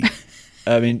sexy.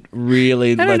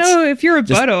 Really. I don't know if you're a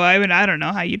Boto. I don't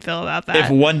know how you'd feel about that. If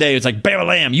one day it's like,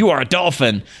 bam, you are a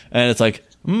dolphin. And it's like,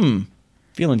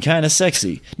 feeling kind of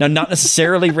sexy. Now, not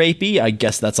necessarily rapey. I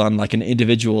guess that's on like an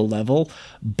individual level.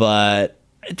 But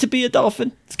to be a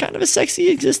dolphin, it's kind of a sexy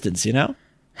existence,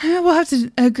 We'll have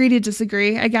to agree to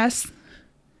disagree, I guess.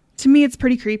 To me, it's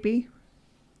pretty creepy.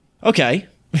 Okay,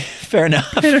 fair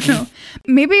enough. I don't know.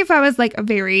 Maybe if I was like a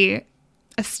very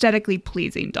aesthetically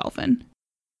pleasing dolphin.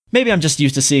 Maybe I'm just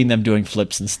used to seeing them doing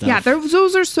flips and stuff. Yeah,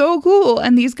 those are so cool.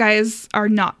 And these guys are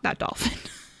not that dolphin.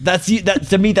 That's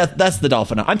to me. That's the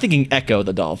dolphin. I'm thinking Echo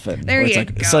the dolphin. There where you it's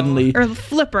like go. Suddenly, Or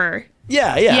Flipper.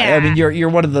 yeah. Yeah. You're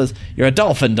one of those. You're a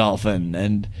dolphin,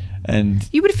 and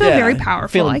You would feel yeah, very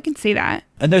powerful. I can see that.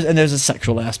 And there's a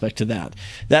sexual aspect to that.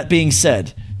 That being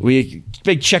said, we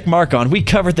big check mark on. We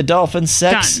covered the dolphin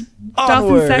sex. Done.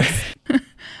 Onward. Dolphin sex.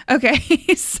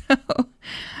 Okay, so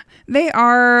they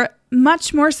are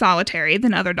much more solitary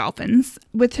than other dolphins.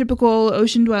 With typical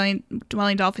ocean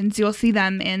dwelling dolphins, you'll see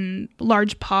them in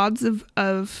large pods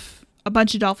of a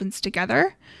bunch of dolphins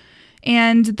together.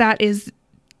 And that is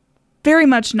very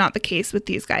much not the case with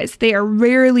these guys. They are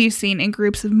rarely seen in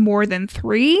groups of more than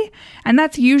 3, and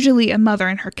that's usually a mother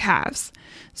and her calves.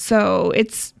 So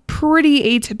it's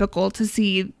pretty atypical to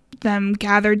see them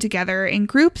gathered together in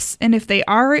groups, and if they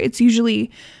are, it's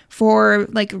usually for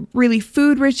like really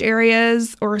food-rich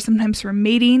areas or sometimes for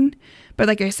mating. But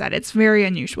like I said, it's very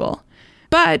unusual.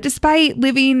 But despite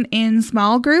living in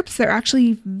small groups, they're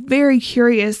actually very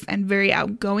curious and very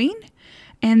outgoing.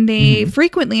 And they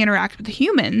frequently interact with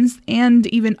humans and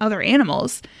even other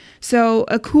animals. So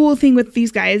a cool thing with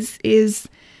these guys is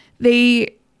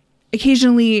they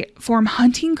occasionally form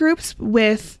hunting groups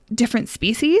with different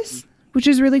species, which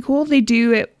is really cool. They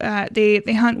do it.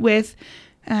 They hunt with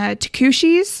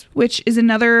takushis, which is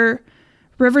another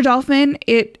river dolphin.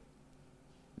 It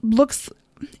looks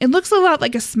a lot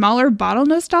like a smaller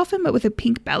bottlenose dolphin, but with a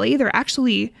pink belly. They're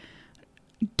actually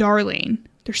darling.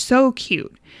 They're so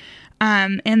cute.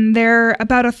 And they're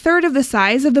about a third of the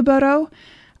size of the Boto.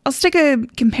 I'll stick a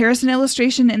comparison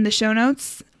illustration in the show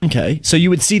notes. Okay, so you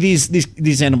would see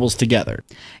these animals together.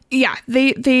 Yeah,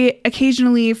 they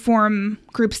occasionally form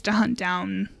groups to hunt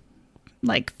down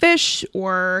like fish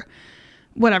or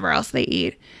whatever else they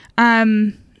eat.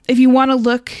 If you want to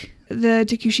look the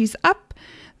Takushis up,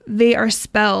 they are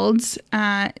spelled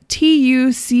Tucuxis.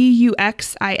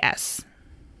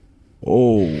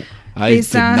 Oh, I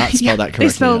did not spell that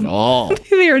correctly at all.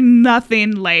 They are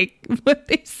nothing like what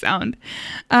they sound.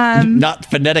 Not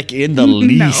phonetic in the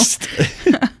least.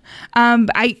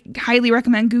 I highly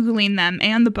recommend Googling them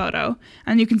and the Bodo,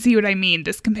 and you can see what I mean,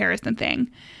 this comparison thing.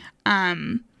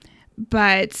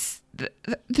 But the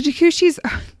Takushis,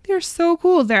 they're so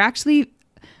cool. They're actually,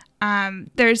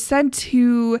 they're said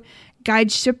to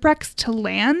guide shipwrecks to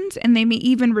land, and they may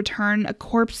even return a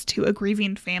corpse to a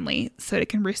grieving family so it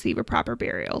can receive a proper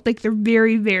burial. Like, they're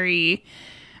very, very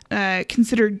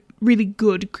considered really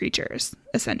good creatures,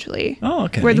 essentially. Oh,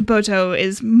 okay. Where the Boto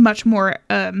is much more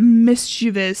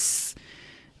mischievous,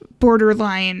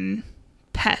 borderline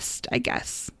pest, I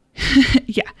guess.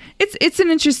 Yeah, it's an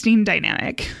interesting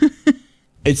dynamic.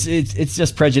 It's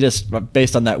just prejudice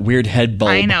based on that weird head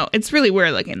bulb. I know. It's really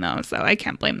weird looking, though, so I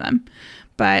can't blame them.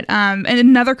 But and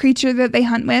another creature that they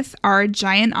hunt with are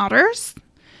giant otters.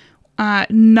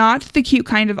 Not the cute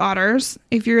kind of otters.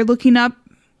 If you're looking up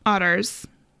otters,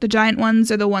 the giant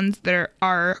ones are the ones that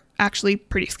are actually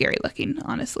pretty scary looking,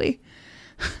 honestly.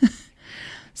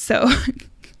 So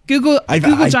Google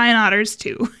giant otters,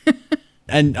 too.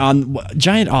 And on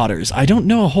giant otters, I don't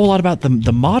know a whole lot about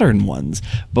the modern ones,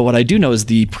 but what I do know is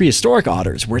the prehistoric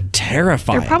otters were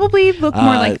terrifying. They probably look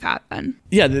more like that then.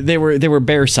 Yeah, they were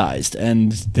bear-sized,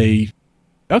 and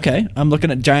okay, I'm looking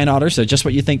at giant otters, so just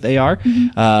what you think they are.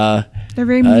 Mm-hmm. They're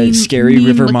very mean, scary mean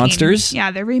river looking. monsters.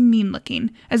 Yeah, they're very mean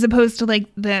looking, as opposed to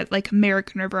the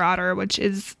American river otter, which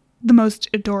is the most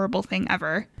adorable thing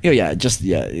ever. Yeah,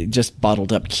 just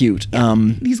bottled up cute.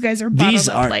 These guys are bottled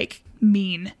up like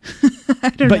mean. I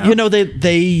don't know. But you know,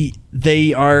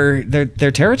 they are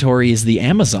their territory is the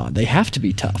Amazon. They have to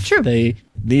be tough. True.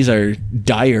 These are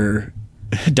dire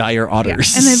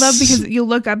otters. Yeah. And I love because you'll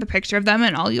look up a picture of them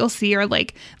and all you'll see are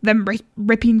like them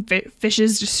ripping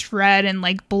fishes to shred and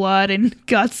like blood and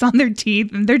guts on their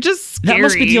teeth, and they're just scary. That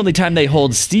must be the only time they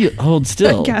hold still.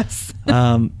 I guess.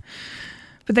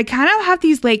 But they kind of have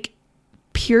these like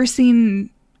piercing,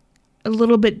 a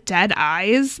little bit dead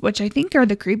eyes, which I think are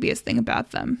the creepiest thing about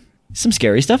them. Some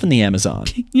scary stuff in the Amazon.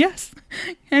 Yes.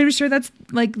 I'm sure that's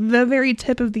like the very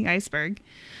tip of the iceberg.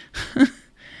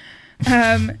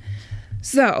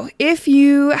 So if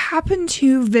you happen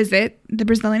to visit the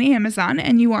Brazilian Amazon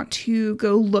and you want to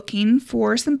go looking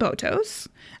for some botos,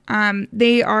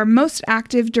 they are most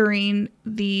active during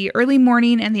the early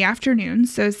morning and the afternoon.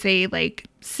 So say like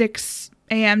 6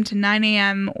 a.m. to 9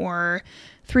 a.m. or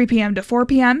 3 p.m. to 4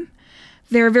 p.m.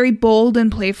 They're very bold and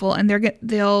playful, and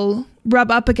they'll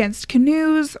rub up against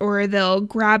canoes or they'll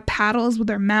grab paddles with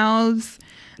their mouths.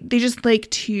 They just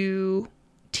like to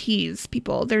tease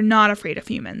people. They're not afraid of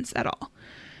humans at all,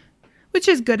 which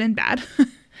is good and bad.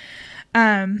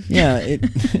 Yeah,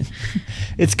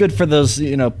 it's good for those,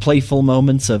 playful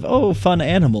moments of, fun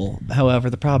animal. However,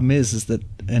 the problem is that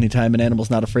anytime an animal's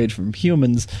not afraid from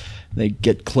humans, they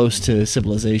get close to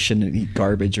civilization and eat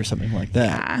garbage or something like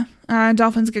that. Yeah,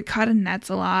 dolphins get caught in nets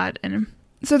a lot, and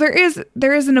so there is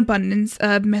an abundance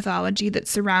of mythology that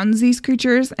surrounds these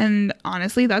creatures, and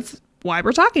honestly, that's why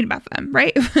we're talking about them,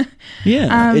 right?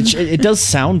 Yeah, it does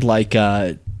sound like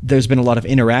there's been a lot of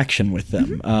interaction with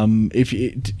them. Mm-hmm.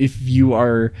 If you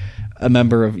are a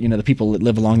member of the people that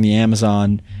live along the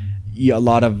Amazon, a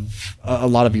lot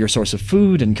of your source of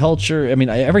food and culture, I mean,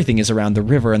 everything is around the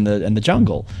river and the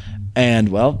jungle. And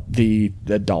well, the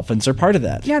dolphins are part of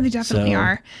that. Yeah, they definitely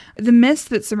are. The myths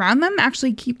that surround them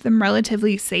actually keep them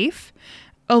relatively safe,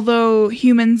 although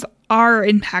humans are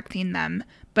impacting them,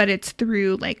 but it's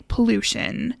through like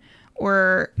pollution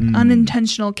or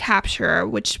unintentional capture,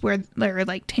 where they're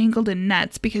like tangled in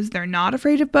nets because they're not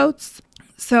afraid of boats.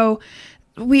 So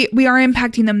we are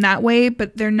impacting them that way,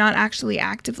 but they're not actually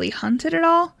actively hunted at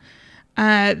all.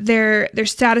 Their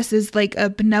status is like a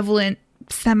benevolent,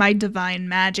 semi-divine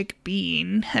magic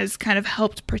being has kind of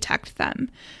helped protect them.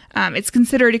 It's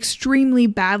considered extremely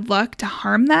bad luck to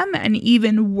harm them and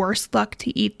even worse luck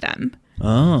to eat them.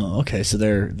 Oh, okay. So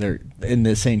they're in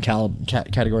the same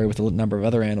category with a number of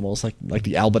other animals, like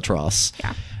the albatross.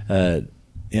 Yeah.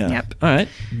 Yeah. Yep. All right.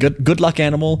 Good luck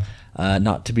animal.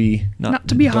 Not to be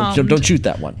harmed. Don't shoot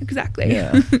that one. Exactly.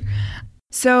 Yeah.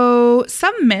 So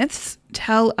some myths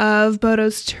tell of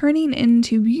Bodos turning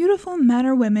into beautiful men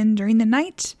or women during the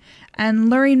night and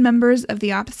luring members of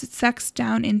the opposite sex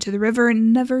down into the river,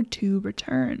 never to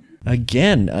return.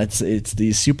 Again, it's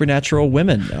these supernatural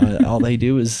women. All they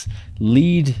do is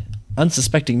lead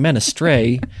unsuspecting men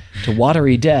astray to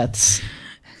watery deaths.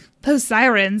 Those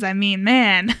sirens, I mean,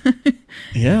 man.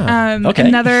 Yeah. Okay.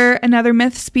 Another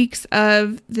myth speaks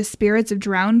of the spirits of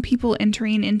drowned people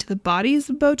entering into the bodies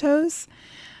of Botos.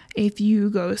 If you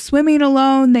go swimming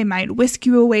alone, they might whisk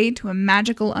you away to a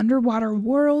magical underwater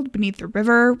world beneath the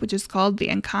river, which is called the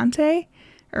Encante,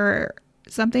 or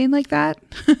something like that.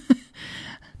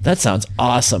 That sounds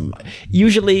awesome.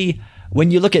 Usually,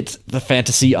 when you look at the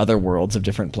fantasy other worlds of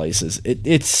different places,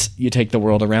 it's you take the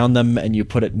world around them and you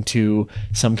put it into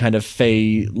some kind of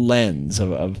fey lens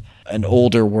of an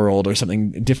older world or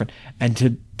something different.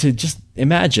 And to just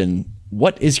imagine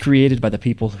what is created by the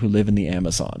people who live in the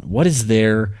Amazon. What is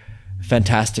their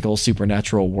fantastical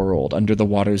supernatural world under the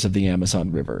waters of the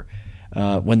Amazon River?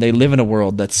 When they live in a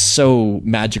world that's so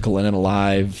magical and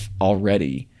alive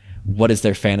already, what is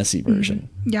their fantasy version?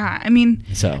 Yeah, I mean,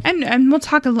 so and we'll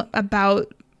talk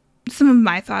about some of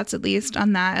my thoughts, at least,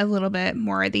 on that a little bit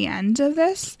more at the end of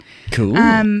this. Cool.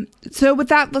 So with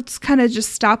that, let's kind of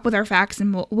just stop with our facts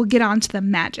and we'll get on to the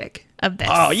magic of this.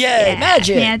 Oh, yay,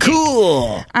 magic.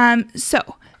 Cool. So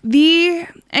the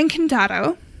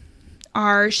Encantado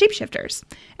are shapeshifters,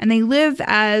 and they live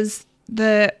as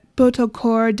the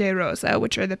Botocor de Rosa,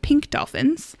 which are the pink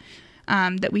dolphins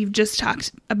that we've just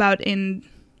talked about in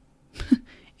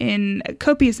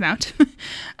copious amount.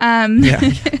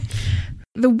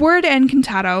 The word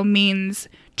Encantado means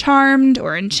charmed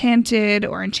or enchanted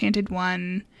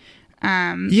one.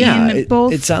 In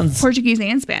both it sounds Portuguese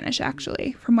and Spanish,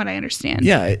 actually, from what I understand.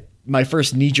 Yeah, my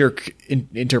first knee-jerk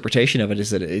interpretation of it is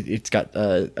that it's got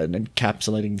an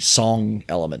encapsulating song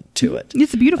element to it.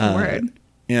 It's a beautiful word.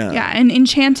 Yeah, and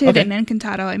enchanted and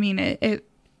encantado, I mean, it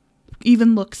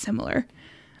even looks similar.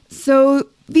 So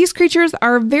these creatures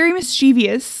are very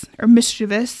mischievous,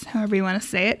 however you want to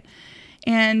say it,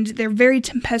 and they're very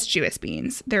tempestuous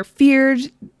beings. They're feared.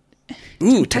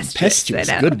 Ooh, tempestuous,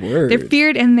 good word. They're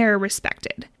feared and they're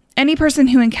respected. Any person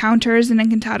who encounters an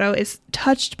Encantado is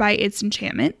touched by its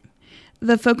enchantment.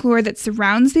 The folklore that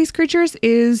surrounds these creatures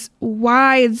is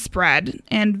widespread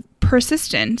and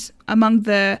persistent among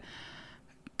the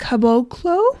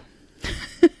Caboclo,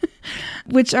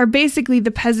 which are basically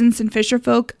the peasants and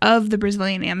fisherfolk of the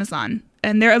Brazilian Amazon.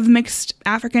 And they're of mixed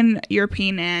African,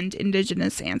 European, and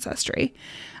indigenous ancestry.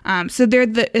 So they're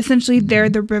they're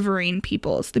the riverine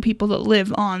peoples, the people that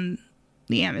live on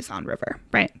the Amazon River,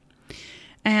 right?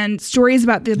 And stories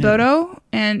about the Bodo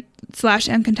and /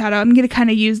 Encantado, I'm going to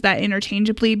kind of use that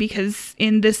interchangeably because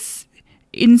in this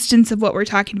instance of what we're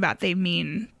talking about, they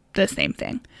mean the same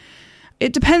thing.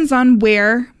 It depends on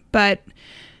where, but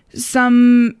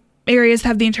some areas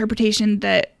have the interpretation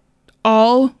that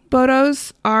all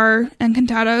Bodos are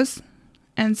Encantados,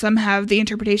 and some have the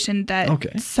interpretation that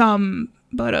some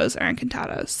Bodos are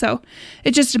Encantados. So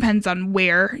it just depends on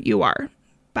where you are,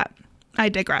 but I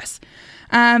digress.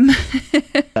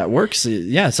 That works.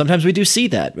 Yeah, sometimes we do see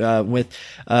that with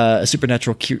a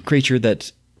supernatural creature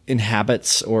that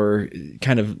inhabits or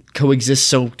kind of coexists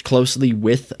so closely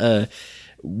with a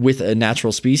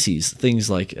natural species. Things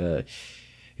like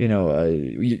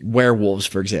werewolves,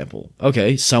 for example.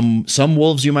 Okay, some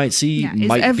wolves you might see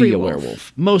might be a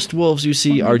werewolf. Most wolves you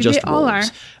see are just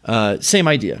wolves. Same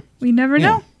idea. We never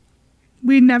know.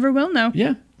 We never will know.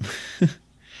 Yeah.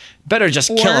 Better just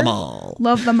kill them all.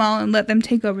 Love them all and let them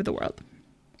take over the world.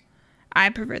 I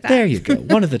prefer that. There you go.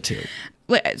 One of the two.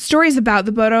 Stories about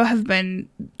the Bodo have been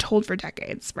told for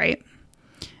decades, right?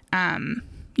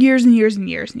 Years and years and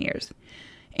years and years.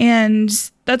 And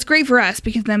that's great for us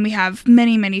because then we have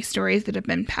many, many stories that have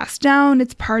been passed down.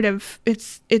 It's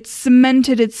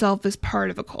cemented itself as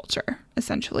part of a culture,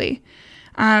 essentially.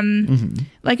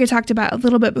 Like I talked about a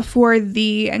little bit before,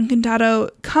 the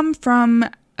Encantado come from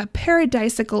a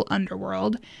paradisical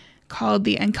underworld called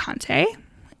the Encante.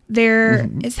 There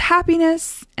is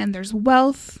happiness and there's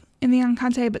wealth in the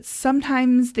Encante, but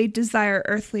sometimes they desire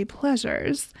earthly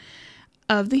pleasures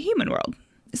of the human world.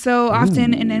 So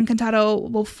often an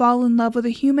Encantado will fall in love with a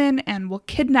human and will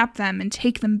kidnap them and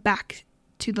take them back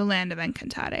to the land of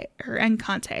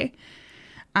Encante.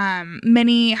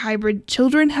 Many hybrid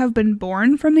children have been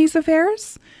born from these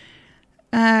affairs.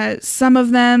 Some of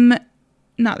them,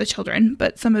 not the children,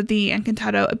 but some of the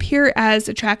Encantado appear as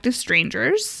attractive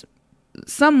strangers.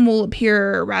 Some will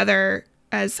appear rather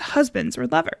as husbands or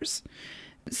lovers.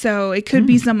 So it could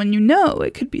be someone you know.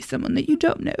 It could be someone that you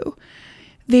don't know.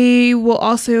 They will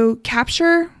also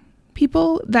capture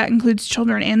people. That includes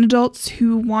children and adults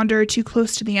who wander too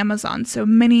close to the Amazon. So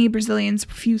many Brazilians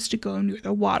refuse to go near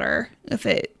the water if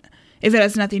it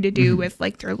has nothing to do with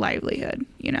like their livelihood,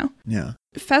 you know? Yeah.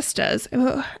 Festas.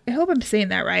 I hope I'm saying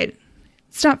that right.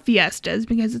 It's not fiestas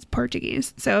because it's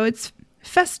Portuguese. So it's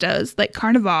festas, like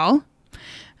Carnival.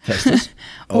 Festas.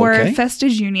 Or Okay. Festa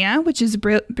Junia, which is a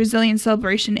Brazilian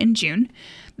celebration in June.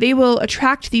 They will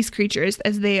attract these creatures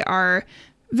as they are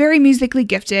very musically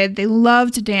gifted. They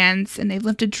love to dance, and they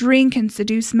love to drink and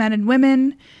seduce men and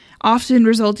women, often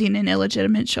resulting in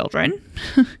illegitimate children.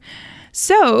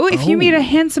 So, if you meet a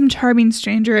handsome, charming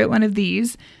stranger at one of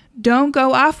these, don't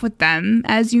go off with them,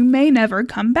 as you may never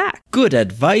come back. Good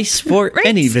advice for Right?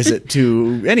 any visit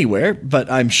to anywhere, but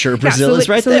I'm sure Brazil so is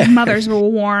right so there. mothers will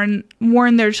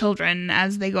warn their children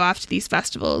as they go off to these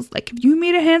festivals. Like, if you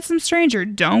meet a handsome stranger,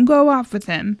 don't go off with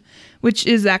him, which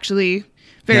is actually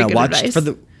very good advice.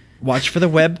 Watch for the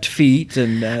webbed feet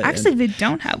and Actually, they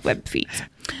don't have webbed feet.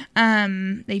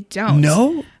 They don't.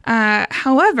 no.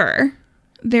 However,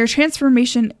 their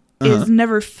transformation is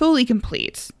never fully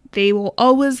complete. They will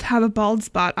always have a bald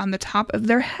spot on the top of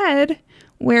their head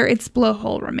where its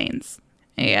blowhole remains.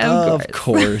 Yeah, Of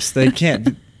course, they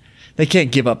can't. They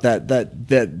can't give up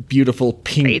that beautiful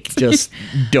pink Right. just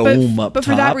dome up But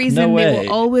top. for that reason, no they way.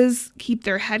 will always keep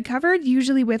their head covered,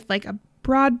 usually with like a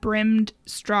broad-brimmed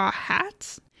straw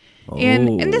hat.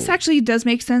 And this actually does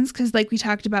make sense because, like we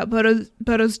talked about,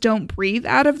 botos don't breathe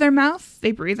out of their mouth;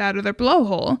 they breathe out of their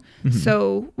blowhole.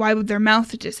 So why would their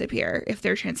mouth disappear if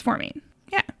they're transforming?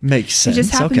 Yeah, Makes sense. it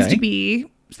just happens okay. to be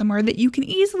somewhere that you can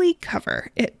easily cover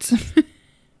it.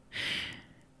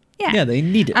 Yeah, they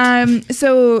need it.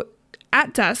 So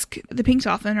at dusk, the pink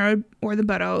dolphin or the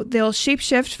boto, they'll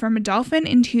shapeshift from a dolphin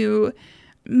into,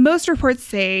 most reports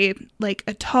say, like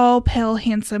a tall, pale,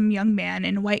 handsome young man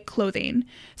in white clothing.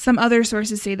 Some other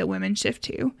sources say that women shift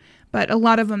too, but a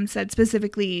lot of them said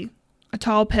specifically a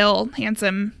tall, pale,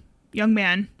 handsome young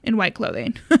man in white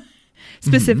clothing,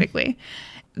 specifically.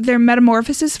 Their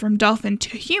metamorphosis from dolphin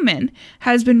to human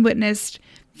has been witnessed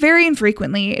very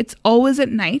infrequently. It's always at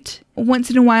night. Once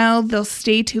in a while, they'll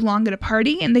stay too long at a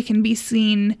party, and they can be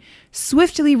seen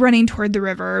swiftly running toward the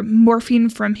river,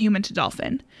 morphing from human to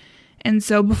dolphin. And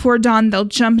so before dawn, they'll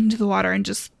jump into the water and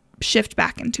just shift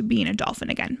back into being a dolphin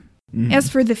again. As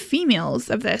for the females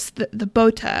of this, the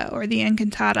bota or the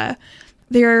encantada,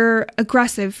 they're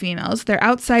aggressive females. They're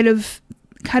outside of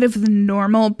kind of the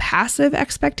normal passive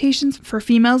expectations for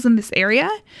females in this area.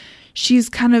 She's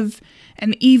kind of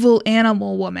an evil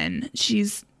animal woman.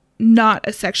 She's not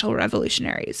a sexual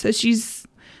revolutionary. So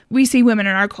we see women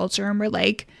in our culture and we're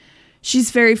like,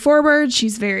 she's very forward.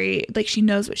 She's very, like, she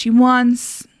knows what she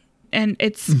wants. And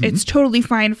it's totally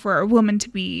fine for a woman to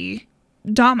be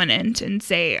dominant and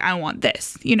say, I want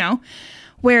this, you know?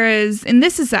 Whereas in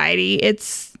this society,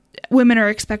 women are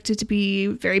expected to be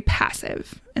very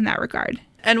passive in that regard.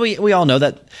 And we all know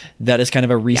that is kind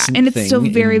of a recent And it's thing. still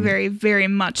very, very, very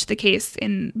much the case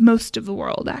in most of the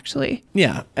world, actually.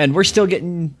 Yeah, and we're still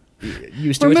getting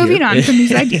used to We're it moving here. on from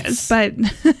these ideas,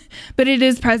 but it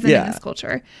is present Yeah. in this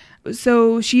culture.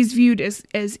 So she's viewed as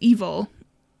evil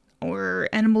or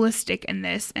animalistic in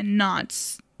this, and not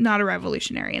a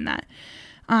revolutionary in that.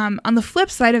 On the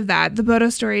flip side of that, the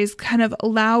Boto stories kind of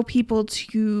allow people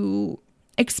to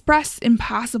express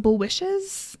impossible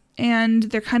wishes, and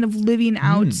they're kind of living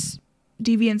out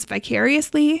deviance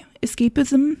vicariously,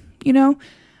 escapism, you know,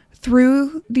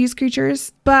 through these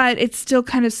creatures. But it still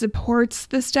kind of supports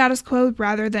the status quo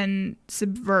rather than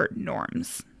subvert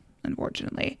norms,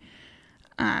 unfortunately.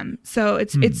 So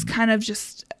it's kind of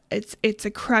just it's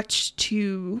a crutch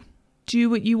to do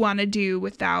what you want to do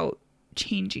without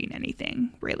changing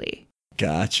anything, really.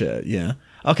 Gotcha. Yeah.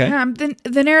 Okay.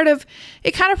 The narrative,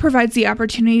 it kind of provides the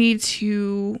opportunity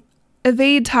to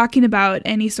evade talking about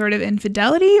any sort of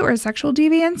infidelity or sexual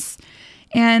deviance,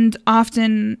 and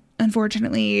often,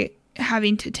 unfortunately,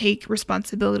 having to take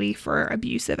responsibility for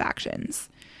abusive actions.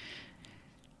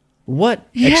 What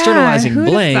Yeah, externalizing who'd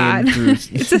have blame thought? through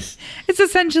It's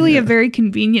essentially a very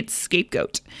convenient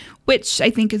scapegoat, which I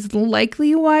think is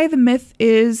likely why the myth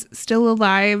is still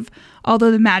alive,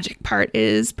 although the magic part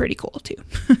is pretty cool too.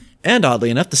 And oddly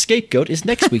enough, the scapegoat is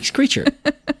next week's creature.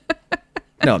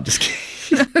 No, I'm just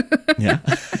kidding. Yeah.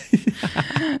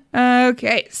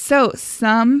 Okay, so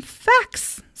some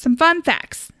facts, some fun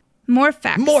facts. More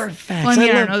facts. More facts. Well, I mean,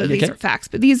 I I don't know love- that these okay. are facts,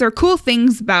 but these are cool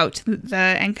things about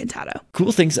the Encantado.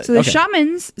 Cool things. So the Okay.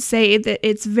 shamans say that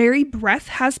its very breath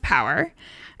has power,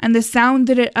 and the sound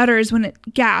that it utters when it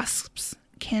gasps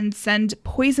can send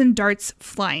poison darts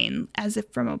flying as if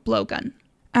from a blowgun.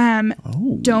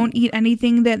 Don't eat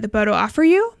anything that the Boto offer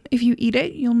you. If you eat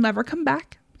it, you'll never come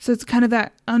back. So it's kind of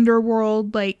that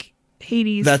underworld, like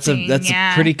Hades thing. That's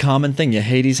a pretty common thing. Yeah,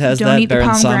 Hades has Don't that. eat the Baron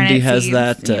pomegranate Samedi has seeds,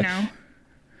 that. you know.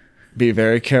 Be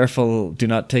very careful. Do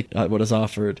not take what is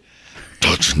offered.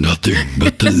 Touch nothing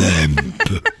but the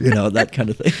lamp. You know, that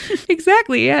kind of thing.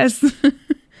 Exactly, yes.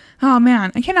 Oh,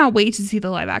 man. I cannot wait to see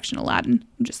the live-action Aladdin.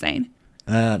 I'm just saying.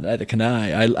 Neither can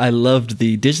I. I loved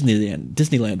the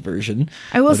Disneyland version.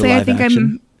 I will of the say, I live think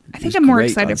action. I'm more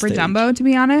great excited on for stage. Dumbo, to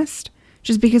be honest.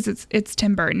 Just because it's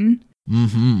Tim Burton.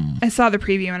 Mm-hmm. I saw the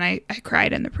preview and I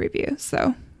cried in the preview.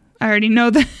 So I already know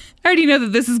that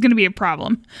this is going to be a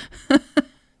problem.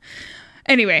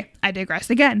 Anyway, I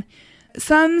digress again.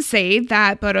 Some say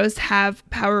that Bodos have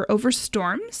power over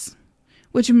storms,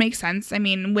 which would make sense. I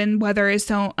mean, when weather is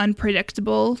so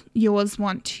unpredictable, you always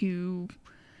want to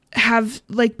have,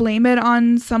 like, blame it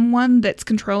on someone that's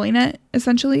controlling it,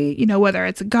 essentially. You know, whether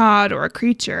it's a god or a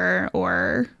creature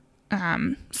or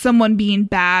someone being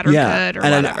bad or good or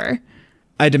whatever.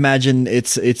 I'd imagine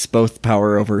it's both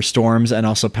power over storms and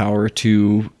also power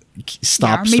to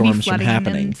stop maybe storms from flooding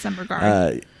happening. in some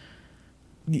regard.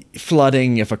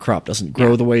 Flooding, if a crop doesn't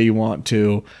grow the way you want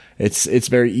to, it's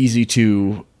very easy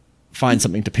to find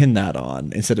something to pin that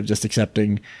on instead of just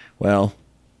accepting, well,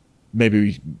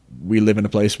 maybe we live in a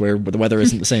place where the weather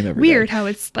isn't the same every day. Weird how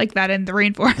it's like that in the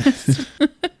rainforest.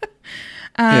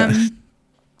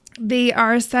 They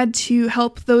are said to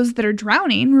help those that are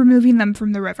drowning, removing them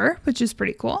from the river, which is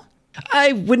pretty cool.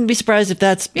 I wouldn't be surprised if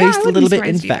that's Yeah, I based a wouldn't little be bit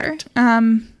in surprised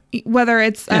fact. Whether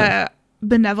it's a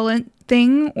benevolent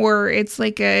thing or it's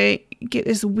like a get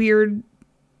this weird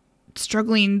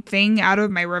struggling thing out of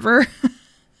my river.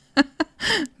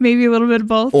 Maybe a little bit of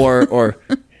both. Or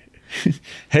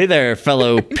hey there,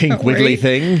 fellow pink wiggly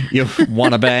thing. You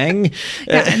want to bang?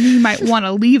 Yeah, and you might want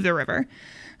to leave the river.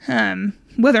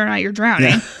 Whether or not you're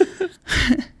drowning.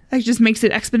 That just makes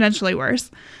it exponentially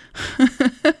worse.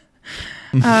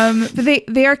 But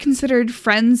they are considered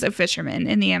friends of fishermen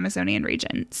in the Amazonian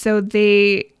region. So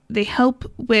they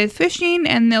help with fishing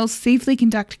and they'll safely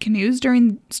conduct canoes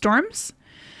during storms,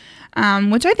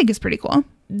 which I think is pretty cool.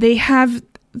 They have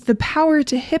the power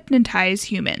to hypnotize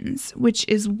humans, which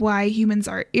is why humans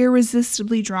are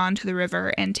irresistibly drawn to the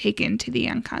river and taken to the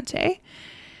Ancante.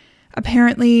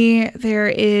 Apparently, there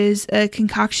is a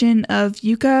concoction of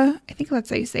yucca, I think that's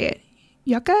how you say it,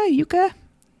 yucca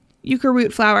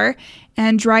root flour,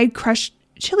 and dried crushed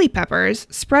chili peppers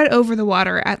spread over the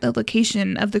water at the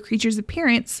location of the creature's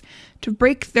appearance to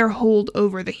break their hold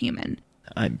over the human.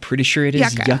 I'm pretty sure it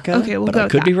is yucca, Okay, we'll but go I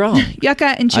with could that. be wrong.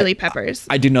 Yucca and chili peppers.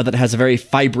 I do know that it has a very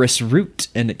fibrous root,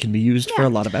 and it can be used for a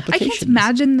lot of applications. I can't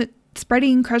imagine that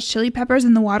spreading crushed chili peppers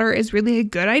in the water is really a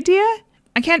good idea.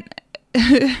 I can't...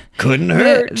 Couldn't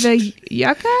hurt. The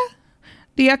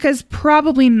yucca is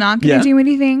probably not going to do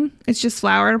anything. It's just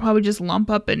flour. It'll probably just lump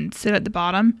up and sit at the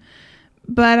bottom.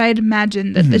 But I'd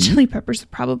imagine that the chili peppers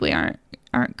probably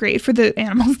aren't great for the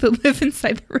animals that live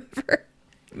inside the river.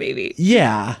 Maybe.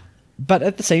 Yeah, but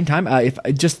at the same time, if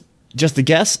I just a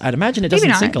guess, I'd imagine it doesn't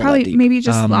Maybe not. sink all Probably that deep. maybe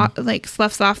just like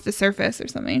sloughs off the surface or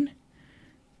something.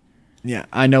 Yeah,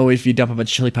 I know if you dump a bunch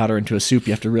of chili powder into a soup,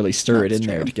 you have to really stir That's it in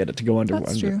there true. to get it to go under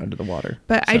That's true. the water.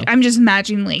 But So. I'm just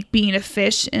imagining like being a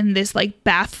fish in this like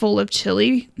bath full of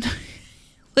chili,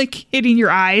 like hitting your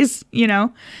eyes. You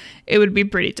know, it would be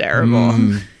pretty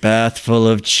terrible. Bath full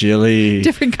of chili.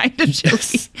 Different kind of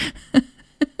chili.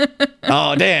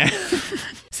 Oh damn!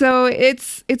 So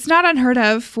it's not unheard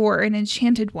of for an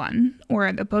enchanted one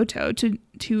or the Boto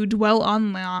to dwell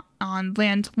on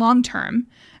land long term,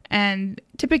 and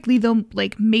typically they'll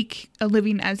like make a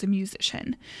living as a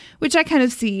musician, which I kind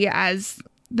of see as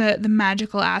the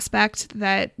magical aspect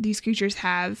that these creatures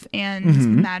have and the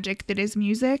magic that is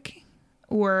music,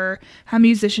 or how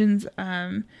musicians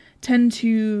tend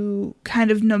to kind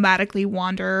of nomadically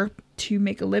wander to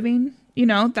make a living. You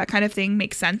know, that kind of thing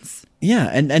makes sense. Yeah,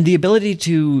 and the ability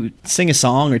to sing a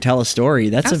song or tell a story,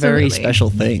 that's a very Absolutely. special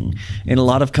thing. In a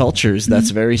lot of cultures,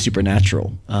 that's very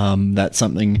supernatural. That's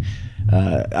something,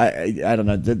 I don't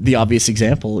know, the obvious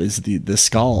example is the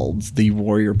Skalds, the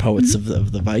warrior poets of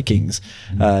the Vikings.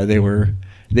 They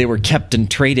were kept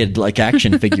and traded like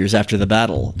action figures after the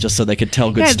battle, just so they could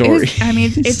tell good stories.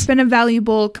 It's been a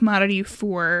valuable commodity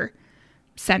for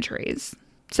centuries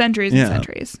and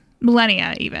centuries,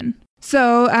 millennia even.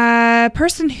 So a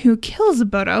person who kills a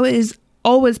Boto is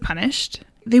always punished.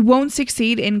 They won't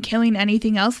succeed in killing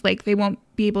anything else, like they won't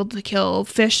be able to kill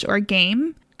fish or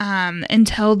game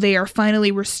until they are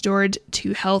finally restored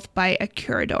to health by a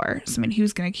curador, someone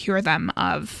who's going to cure them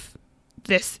of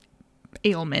this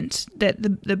ailment that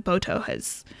the Boto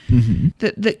has,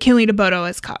 that killing a Boto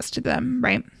has caused to them,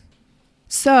 right?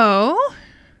 So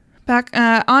Back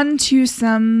on to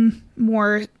some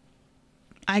more,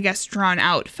 I guess, drawn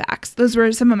out facts. Those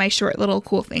were some of my short little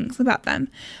cool things about them.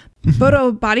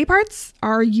 Boto body parts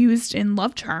are used in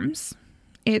love charms.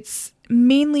 It's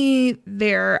mainly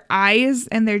their eyes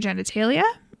and their genitalia.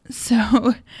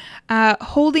 So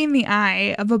holding the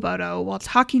eye of a Boto while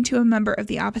talking to a member of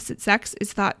the opposite sex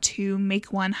is thought to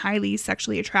make one highly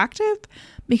sexually attractive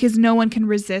because no one can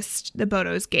resist the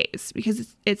Boto's gaze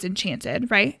because it's enchanted,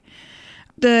 right?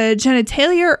 The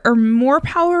genitalia are more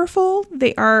powerful.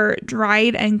 They are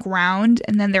dried and ground,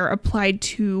 and then they're applied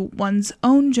to one's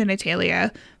own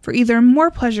genitalia for either more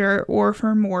pleasure or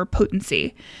for more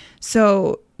potency.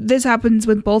 So this happens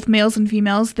with both males and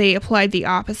females. They applied the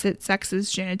opposite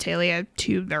sex's genitalia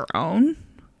to their own,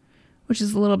 which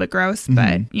is a little bit gross,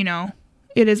 but, you know,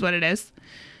 it is what it is.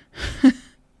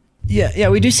 Yeah,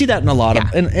 we do see that in a lot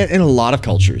of in a lot of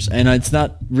cultures, and it's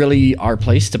not really our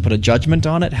place to put a judgment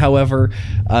on it. However,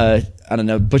 I don't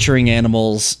know, butchering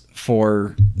animals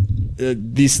for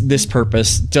this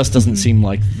purpose just doesn't seem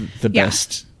like the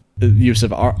best use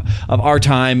of our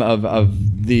time of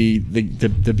the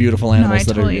beautiful animals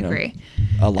that totally are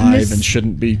alive and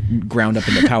shouldn't be ground up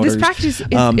into powders. This practice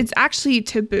it's actually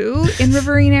taboo in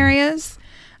riverine areas.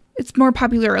 It's more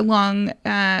popular along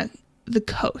the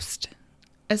coast,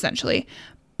 essentially.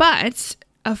 But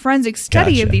a forensic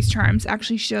study of these charms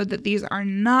actually showed that these are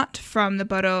not from the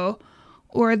Boto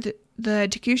or the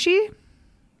Takushi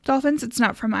dolphins. It's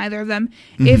not from either of them.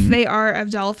 If they are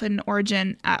of dolphin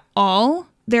origin at all,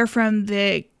 they're from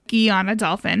the Guyana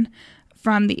dolphin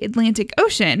from the Atlantic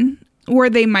Ocean, or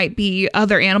they might be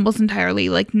other animals entirely,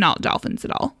 like not dolphins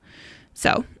at all.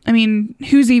 So, I mean,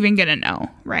 who's even going to know,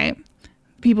 right?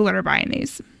 People that are buying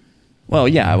these. Well,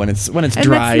 yeah, when it's dried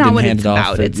that's not what handed it's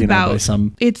off, about. It's by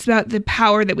some. It's about the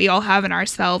power that we all have in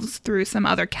ourselves through some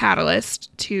other catalyst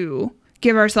to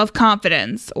give ourselves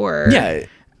confidence, or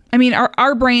I mean,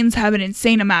 our brains have an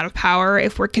insane amount of power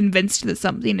if we're convinced that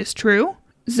something is true.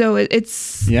 So it's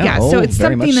so it's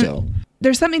something.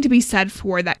 There's something to be said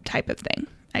for that type of thing,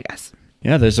 I guess.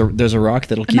 Yeah, there's a rock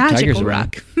that'll keep tigers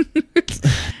around.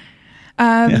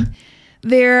 Rock.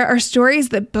 There are stories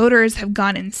that boaters have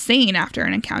gone insane after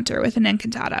an encounter with an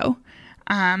Encantado.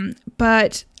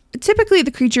 But typically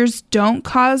the creatures don't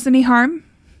cause any harm.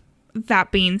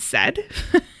 That being said,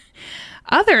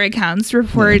 other accounts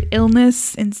report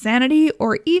illness, insanity,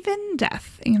 or even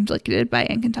death inflicted by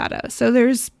Encantado. So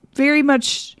there's very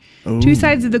much two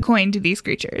sides of the coin to these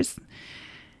creatures.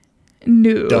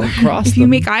 No. Don't cross If them. you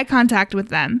make eye contact with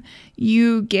them,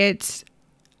 you get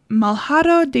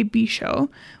Malhado de Bicho,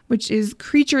 which is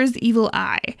creature's evil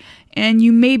eye, and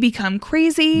you may become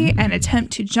crazy and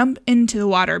attempt to jump into the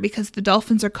water because the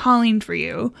dolphins are calling for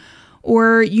you,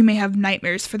 or you may have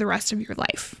nightmares for the rest of your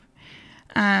life.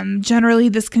 Generally,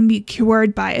 this can be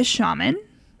cured by a shaman.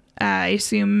 I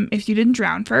assume if you didn't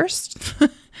drown first.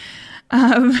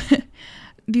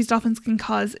 These dolphins can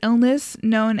cause illness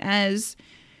known as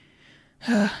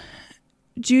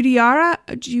Judiaria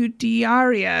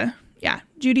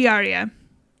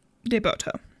de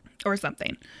Boto or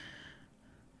something.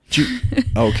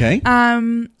 Okay.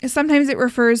 Sometimes it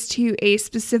refers to a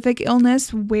specific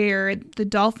illness where the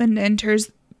dolphin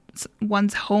enters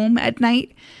one's home at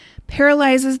night,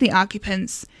 paralyzes the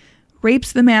occupants,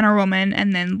 rapes the man or woman,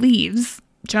 and then leaves,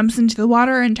 jumps into the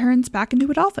water, and turns back into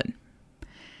a dolphin.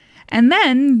 And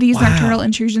then these nocturnal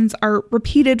intrusions are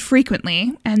repeated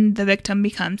frequently, and the victim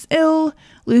becomes ill,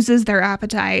 loses their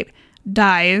appetite,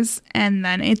 dies, and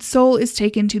then its soul is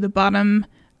taken to the bottom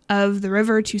of the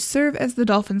river to serve as the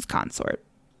dolphin's consort.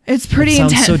 It's pretty That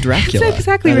sounds intense. so Dracula. That's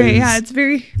exactly That right. is- Yeah, it's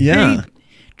very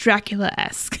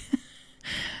Dracula-esque.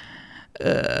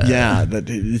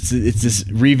 It's this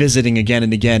revisiting again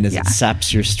and again as it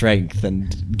saps your strength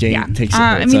and takes it.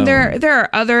 I mean, there are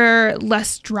other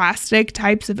less drastic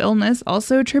types of illness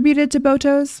also attributed to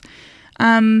Botos.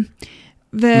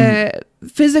 The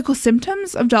physical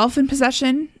symptoms of dolphin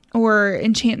possession or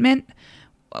enchantment,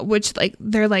 which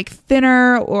they're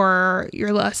thinner, or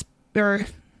you're less, or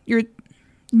you're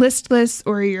listless,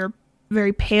 or you're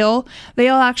very pale. They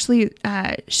all actually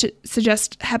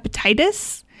suggest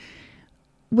hepatitis,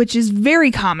 which is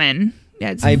very common.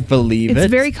 I believe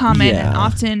it's very common and Yeah.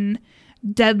 often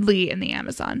deadly in the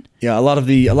Amazon. Yeah, a lot of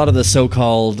the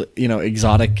so-called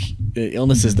exotic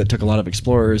illnesses that took a lot of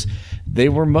explorers, they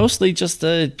were mostly just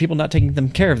people not taking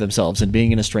care of themselves and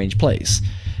being in a strange place.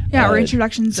 Yeah, or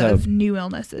introductions of new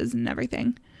illnesses and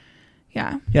everything.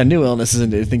 Yeah. Yeah, new illnesses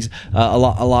and things. A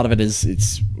lot of it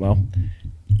is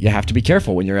you have to be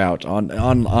careful when you're out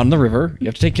on the river. You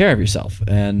have to take care of yourself,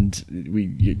 and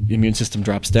your immune system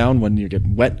drops down when you get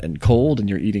wet and cold and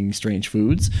you're eating strange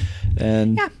foods.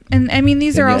 And Yeah, and I mean,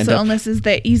 these are you also end up- illnesses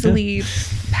that easily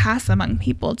pass among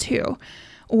people too,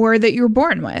 or that you're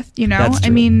born with, you know? That's I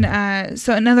true. mean,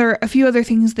 so a few other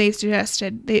things they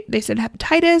suggested, they said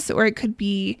hepatitis, or it could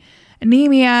be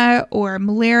anemia or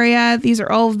malaria. These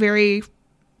are all very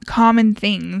common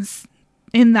things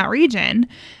in that region.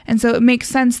 And so it makes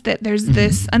sense that there's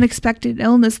this unexpected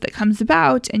illness that comes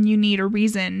about and you need a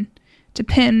reason to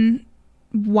pin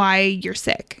why you're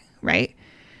sick, right?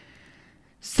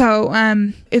 So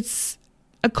it's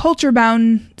a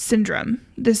culture-bound syndrome,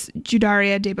 this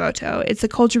Giardia de Boto. It's a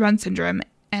culture-bound syndrome,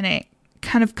 and it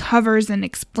kind of covers and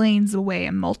explains away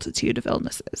a multitude of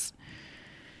illnesses.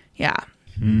 Yeah.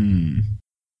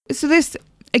 So this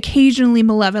occasionally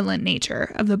malevolent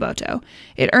nature of the Boto,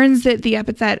 it earns it the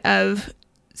epithet of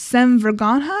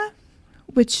Semvergonha,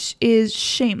 which is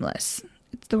shameless.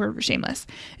 It's the word for shameless.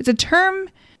 It's a term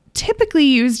typically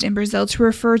used in Brazil to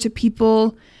refer to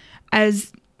people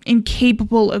as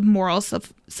incapable of moral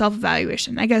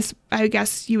self-evaluation. I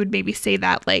guess you would maybe say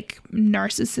that like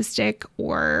narcissistic,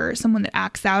 or someone that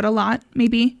acts out a lot,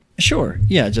 maybe. Sure.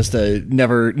 Yeah. Just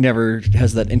never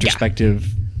has that introspective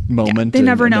moment. They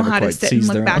never and know how to quite sit and sees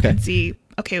look their- back okay. and see,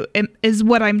 okay, is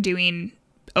what I'm doing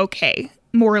okay,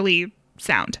 morally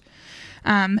sound?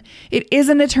 It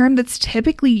isn't a term that's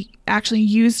typically actually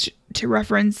used to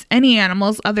reference any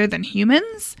animals other than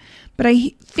humans, but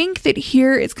I think that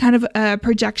here it's kind of a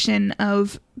projection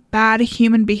of bad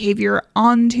human behavior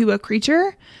onto a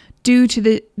creature due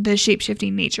to the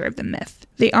shape-shifting nature of the myth.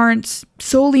 They aren't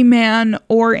solely man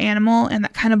or animal, and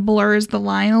that kind of blurs the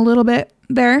line a little bit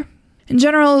there. In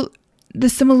general, the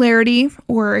similarity,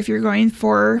 or if you're going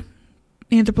for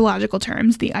anthropological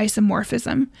terms, the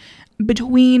isomorphism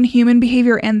between human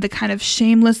behavior and the kind of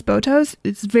shameless Botos,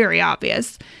 it's very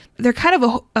obvious. They're kind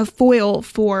of a foil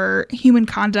for human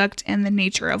conduct and the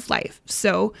nature of life.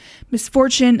 So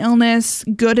misfortune, illness,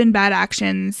 good and bad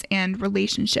actions, and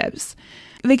relationships.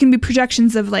 They can be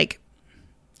projections of like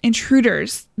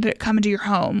intruders that come into your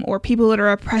home, or people that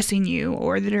are oppressing you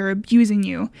or that are abusing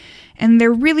you. And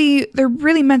they're really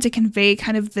meant to convey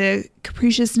kind of the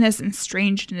capriciousness and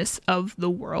strangeness of the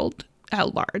world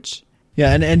at large.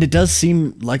 Yeah, and it does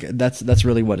seem like that's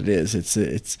really what it is.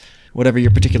 It's whatever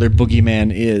your particular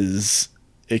boogeyman is,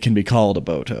 it can be called a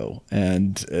Boto,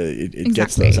 and it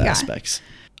gets Exactly, those yeah. aspects.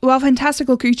 While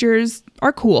fantastical creatures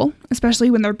are cool,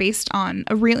 especially when they're based on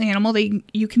a real animal that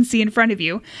you can see in front of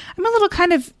you, I'm a little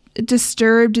kind of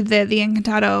disturbed that the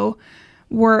Encantado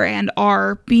were and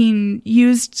are being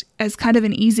used as kind of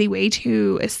an easy way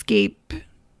to escape,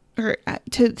 or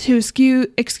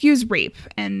to excuse rape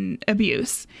and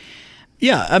abuse.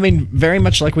 Yeah, I mean, very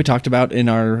much like we talked about in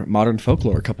our modern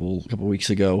folklore a couple weeks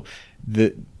ago.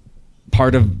 The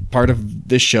part of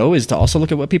this show is to also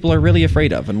look at what people are really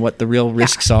afraid of and what the real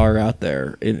risks are out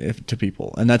there to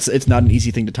people. And it's not an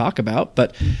easy thing to talk about,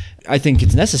 but I think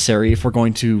it's necessary if we're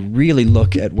going to really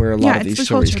look at where a lot of it's these the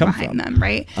stories culture come behind from. them,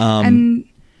 right?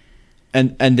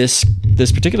 And this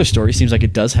particular story seems like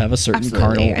it does have a certain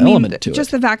carnal element to just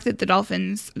it. the fact that the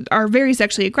dolphins are very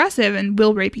sexually aggressive and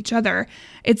will rape each other,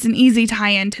 it's an easy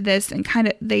tie-in to this, and kind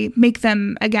of they make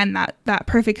them again that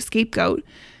perfect scapegoat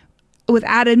with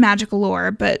added magical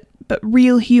lore, but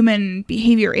real human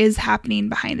behavior is happening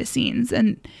behind the scenes,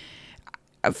 and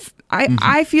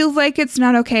I feel like it's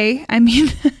not okay. I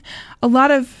mean, a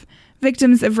lot of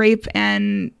victims of rape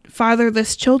and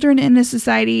fatherless children in a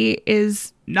society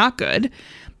is not good,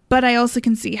 but I also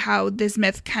can see how this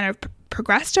myth kind of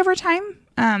progressed over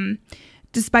time,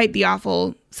 despite the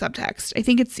awful subtext. I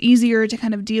think it's easier to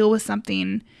kind of deal with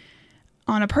something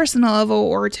on a personal level,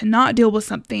 or to not deal with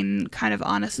something kind of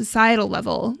on a societal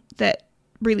level that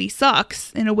really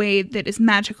sucks in a way that is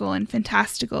magical and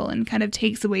fantastical and kind of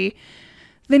takes away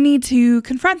the need to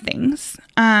confront things.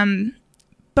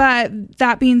 But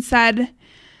that being said,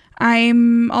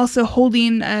 I'm also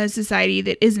holding a society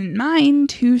that isn't mine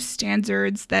to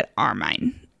standards that are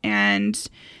mine. And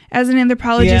as an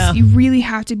anthropologist, you really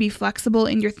have to be flexible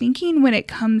in your thinking when it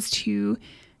comes to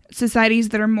societies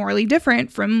that are morally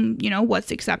different from, what's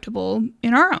acceptable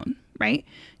in our own, right?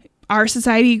 Our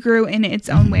society grew in its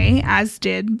own way, as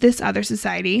did this other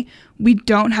society. We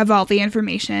don't have all the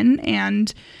information,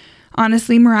 and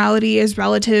honestly, morality is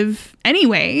relative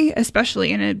anyway,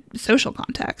 especially in a social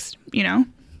context,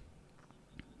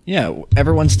 Yeah,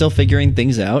 everyone's still figuring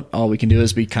things out. All we can do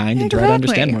is be kind and try to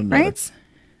understand one another. Right?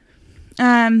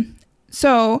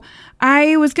 So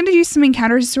I was going to do some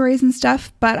encounter stories and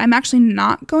stuff, but I'm actually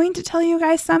not going to tell you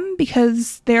guys some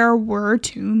because there were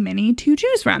too many to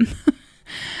choose from.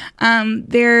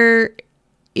 There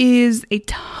is a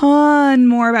ton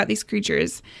more about these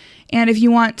creatures. And if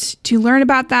you want to learn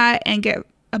about that and get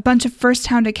a bunch of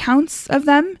first-hand accounts of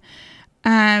them,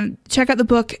 check out the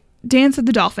book Dance of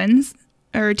the Dolphins,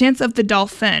 or Dance of the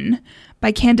Dolphin,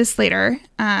 by Candace Slater.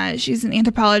 She's an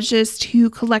anthropologist who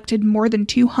collected more than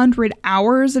 200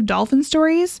 hours of dolphin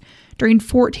stories during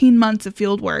 14 months of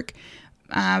field work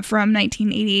from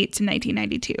 1988 to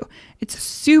 1992. It's a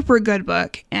super good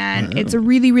book, and it's a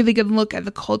really, really good look at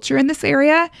the culture in this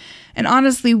area. And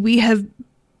honestly, we have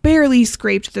barely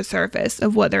scraped the surface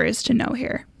of what there is to know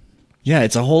here. Yeah,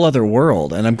 it's a whole other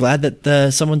world, and I'm glad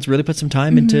that someone's really put some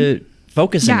time into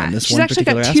focusing on this one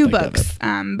particular aspect of it. She's actually got 2 books,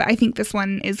 but I think this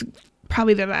one is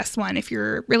probably the best one if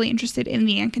you're really interested in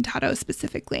the Encantado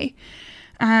specifically.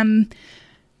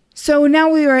 So now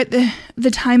we are at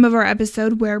the time of our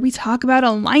episode where we talk about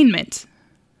alignment.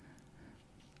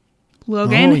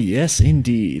 Logan? Oh yes,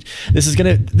 indeed.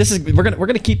 We're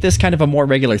gonna keep this kind of a more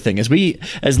regular thing as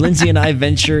Lindsay and I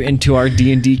venture into our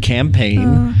D&D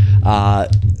campaign.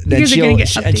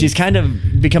 She's kind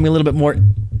of becoming a little bit more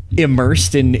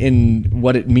immersed in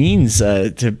what it means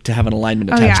to have an alignment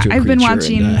attached to a creature. I've been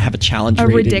watching and have a challenge a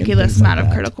rating ridiculous amount of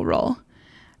Critical Role,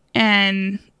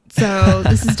 and so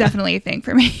this is definitely a thing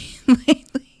for me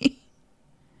lately.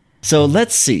 So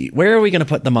let's see, where are we going to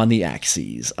put them on the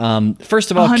axes?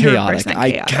 First of all, chaotic.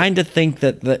 I kind of think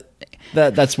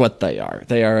that's what they are.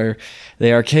 They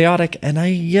are chaotic, and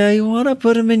I want to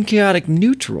put them in chaotic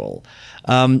neutral.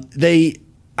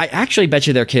 I actually bet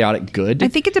you they're chaotic good. I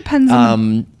think it depends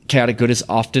on chaotic good is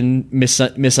often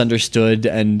misunderstood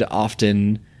and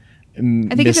often I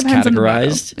think it depends on the motto,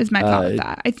 is my thought with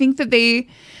that. I think that they,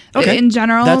 in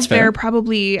general, they're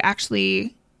probably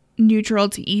actually neutral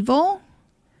to evil,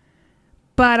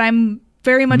 but I'm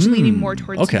very much leaning more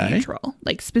towards neutral,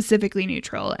 like specifically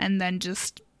neutral, and then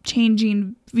just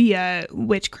changing via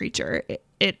which creature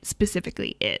it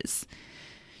specifically is.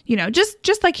 You know,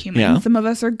 just like humans. Yeah. Some of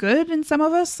us are good and some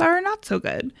of us are not so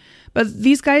good. But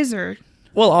these guys are...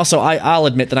 Well, also, I'll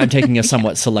admit that I'm taking a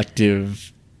somewhat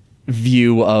selective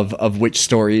view of which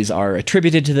stories are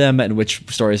attributed to them and which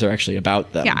stories are actually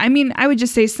about them. Yeah, I mean, I would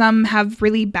just say some have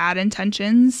really bad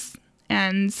intentions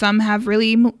and some have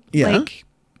really, like,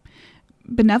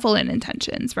 benevolent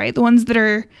intentions, right? The ones that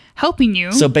are helping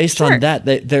you. So based on that,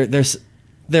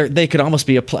 they could almost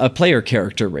be a player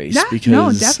character race. Yeah, because,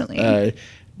 no, definitely.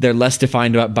 They're less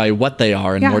defined by what they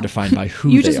are and more defined by who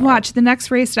they are. You just watch. The next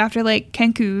race after, like,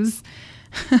 Kenkus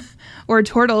or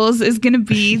Turtles is going to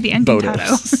be the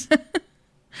Encantado.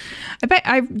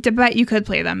 I bet you could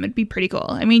play them. It'd be pretty cool.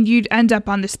 I mean, you'd end up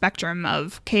on the spectrum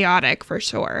of chaotic for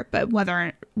sure, but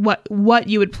what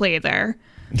you would play there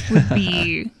would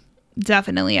be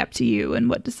definitely up to you and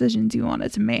what decisions you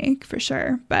wanted to make for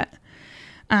sure. But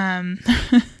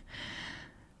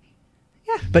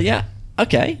But yeah.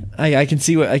 Okay, I can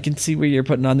see where you're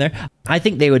putting on there. I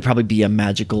think they would probably be a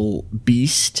magical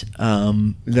beast.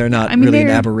 They're not really an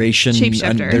aberration.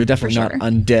 Shapeshifter, they're definitely not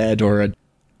undead or a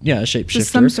shapeshifter.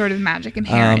 Just some sort of magic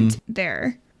inherent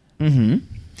there. Mm-hmm.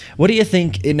 What do you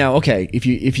think? Now, okay, if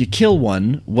you kill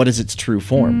one, what is its true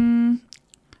form?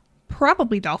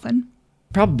 Probably dolphin.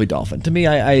 Probably dolphin. To me,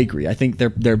 I agree. I think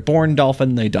they're born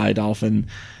dolphin, they die dolphin.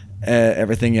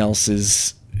 Everything else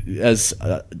is as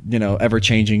ever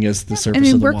changing as the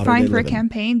surface of the water. And they work fine for a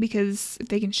campaign because if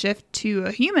they can shift to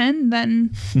a human,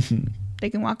 then they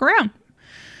can walk around.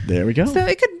 There we go. So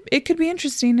it could be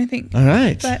interesting, I think. All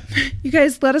right. But you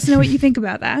guys, let us know what you think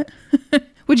about that.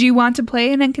 Would you want to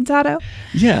play an Encantado?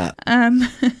 Yeah.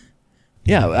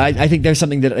 Yeah, I think there's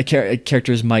something that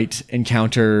characters might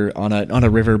encounter on a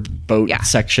river boat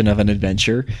section of an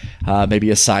adventure, maybe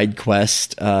a side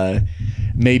quest.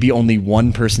 Maybe only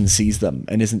one person sees them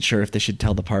and isn't sure if they should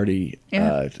tell the party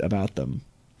about them.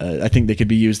 I think they could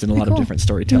be used in a lot of different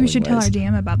storytelling ways. Maybe we should tell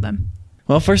our DM about them.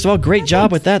 Well, first of all, great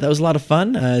job with that. That was a lot of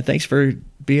fun. Thanks for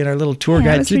being our little tour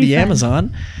guide through the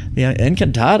Amazon. The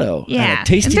Encantado. Yeah. A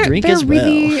tasty drink as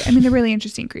well. They're really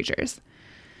interesting creatures.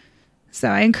 So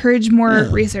I encourage more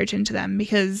research into them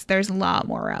because there's a lot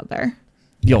more out there.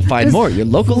 You'll find more at your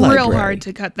local library. Real hard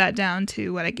to cut that down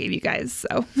to what I gave you guys,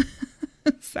 so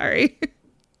sorry.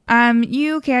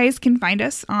 You guys can find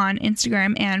us on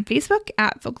Instagram and Facebook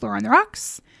at Folklore on the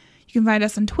Rocks. You can find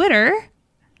us on Twitter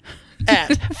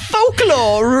at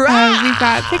Folklore Rocks. We've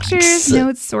got pictures,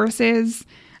 notes, sources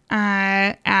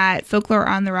at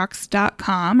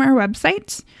folkloreontherocks.com, our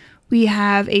website. We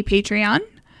have a Patreon,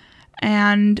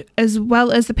 and as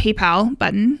well as a PayPal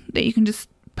button that you can just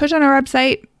push on our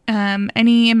website.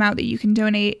 Any amount that you can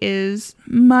donate is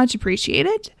much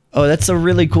appreciated. Oh, that's a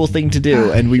really cool thing to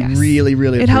do, and we yes. really,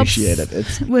 really It helps appreciate it.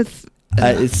 It's with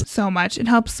it's so much. It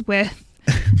helps with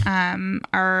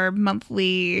our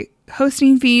monthly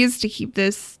hosting fees to keep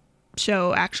this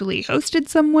show actually hosted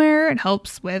somewhere. It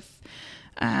helps with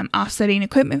offsetting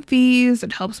equipment fees.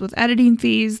 It helps with editing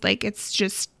fees. Like, it's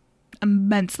just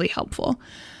immensely helpful.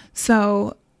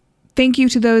 So thank you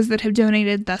to those that have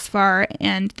donated thus far,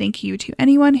 and thank you to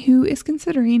anyone who is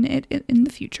considering it in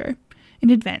the future in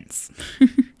advance.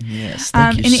 yes,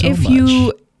 thank you and so if much.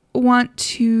 you want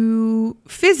to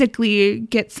physically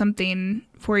get something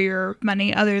for your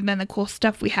money other than the cool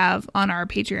stuff we have on our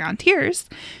Patreon tiers,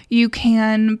 you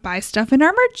can buy stuff in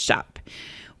our merch shop,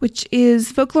 which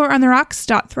is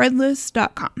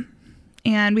folkloreontherocks.threadless.com.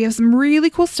 And we have some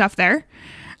really cool stuff there.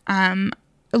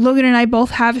 Logan and I both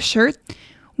have a shirt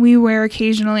we wear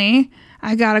occasionally.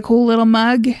 I got a cool little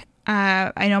mug.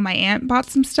 I know my aunt bought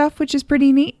some stuff, which is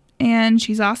pretty neat, and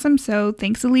she's awesome. So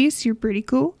thanks, Elise. You're pretty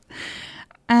cool.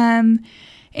 Generally,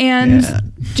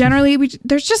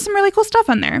 there's just some really cool stuff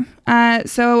on there.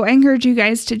 So I encourage you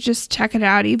guys to just check it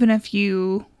out, even if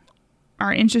you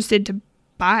are interested to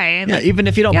buy. Yeah, even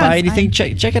if you don't buy anything,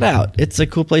 check it out. It's a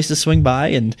cool place to swing by,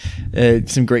 and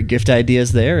some great gift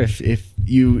ideas there. If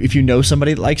you know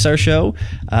somebody that likes our show,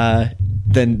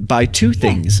 then buy 2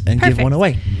 things and perfect. give one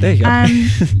away. There you go.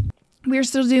 We're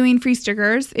still doing free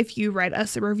stickers if you write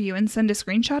us a review and send a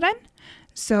screenshot in.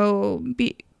 So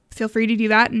feel free to do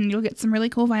that, and you'll get some really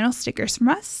cool vinyl stickers from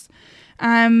us.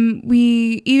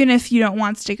 Even if you don't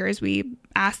want stickers, we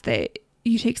ask that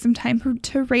you take some time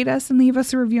to rate us and leave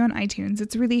us a review on iTunes.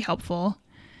 It's really helpful.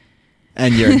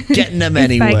 And you're getting them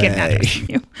anyway. If I get an address from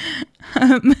you.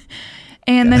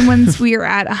 And then once we are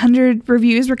at 100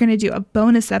 reviews, we're going to do a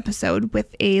bonus episode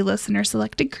with a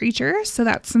listener-selected creature. So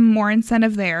that's some more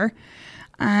incentive there.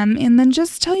 And then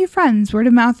just tell your friends. Word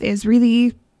of mouth is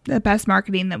really the best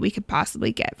marketing that we could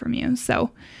possibly get from you. So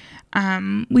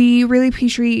we really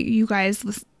appreciate you guys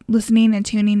listening and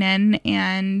tuning in.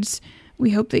 And we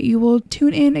hope that you will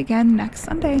tune in again next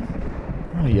Sunday.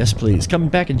 Oh, yes, please. Come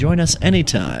back and join us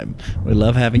anytime. We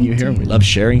love having you here. We love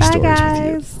sharing stories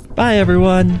with you. Bye,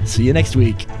 everyone. See you next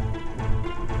week.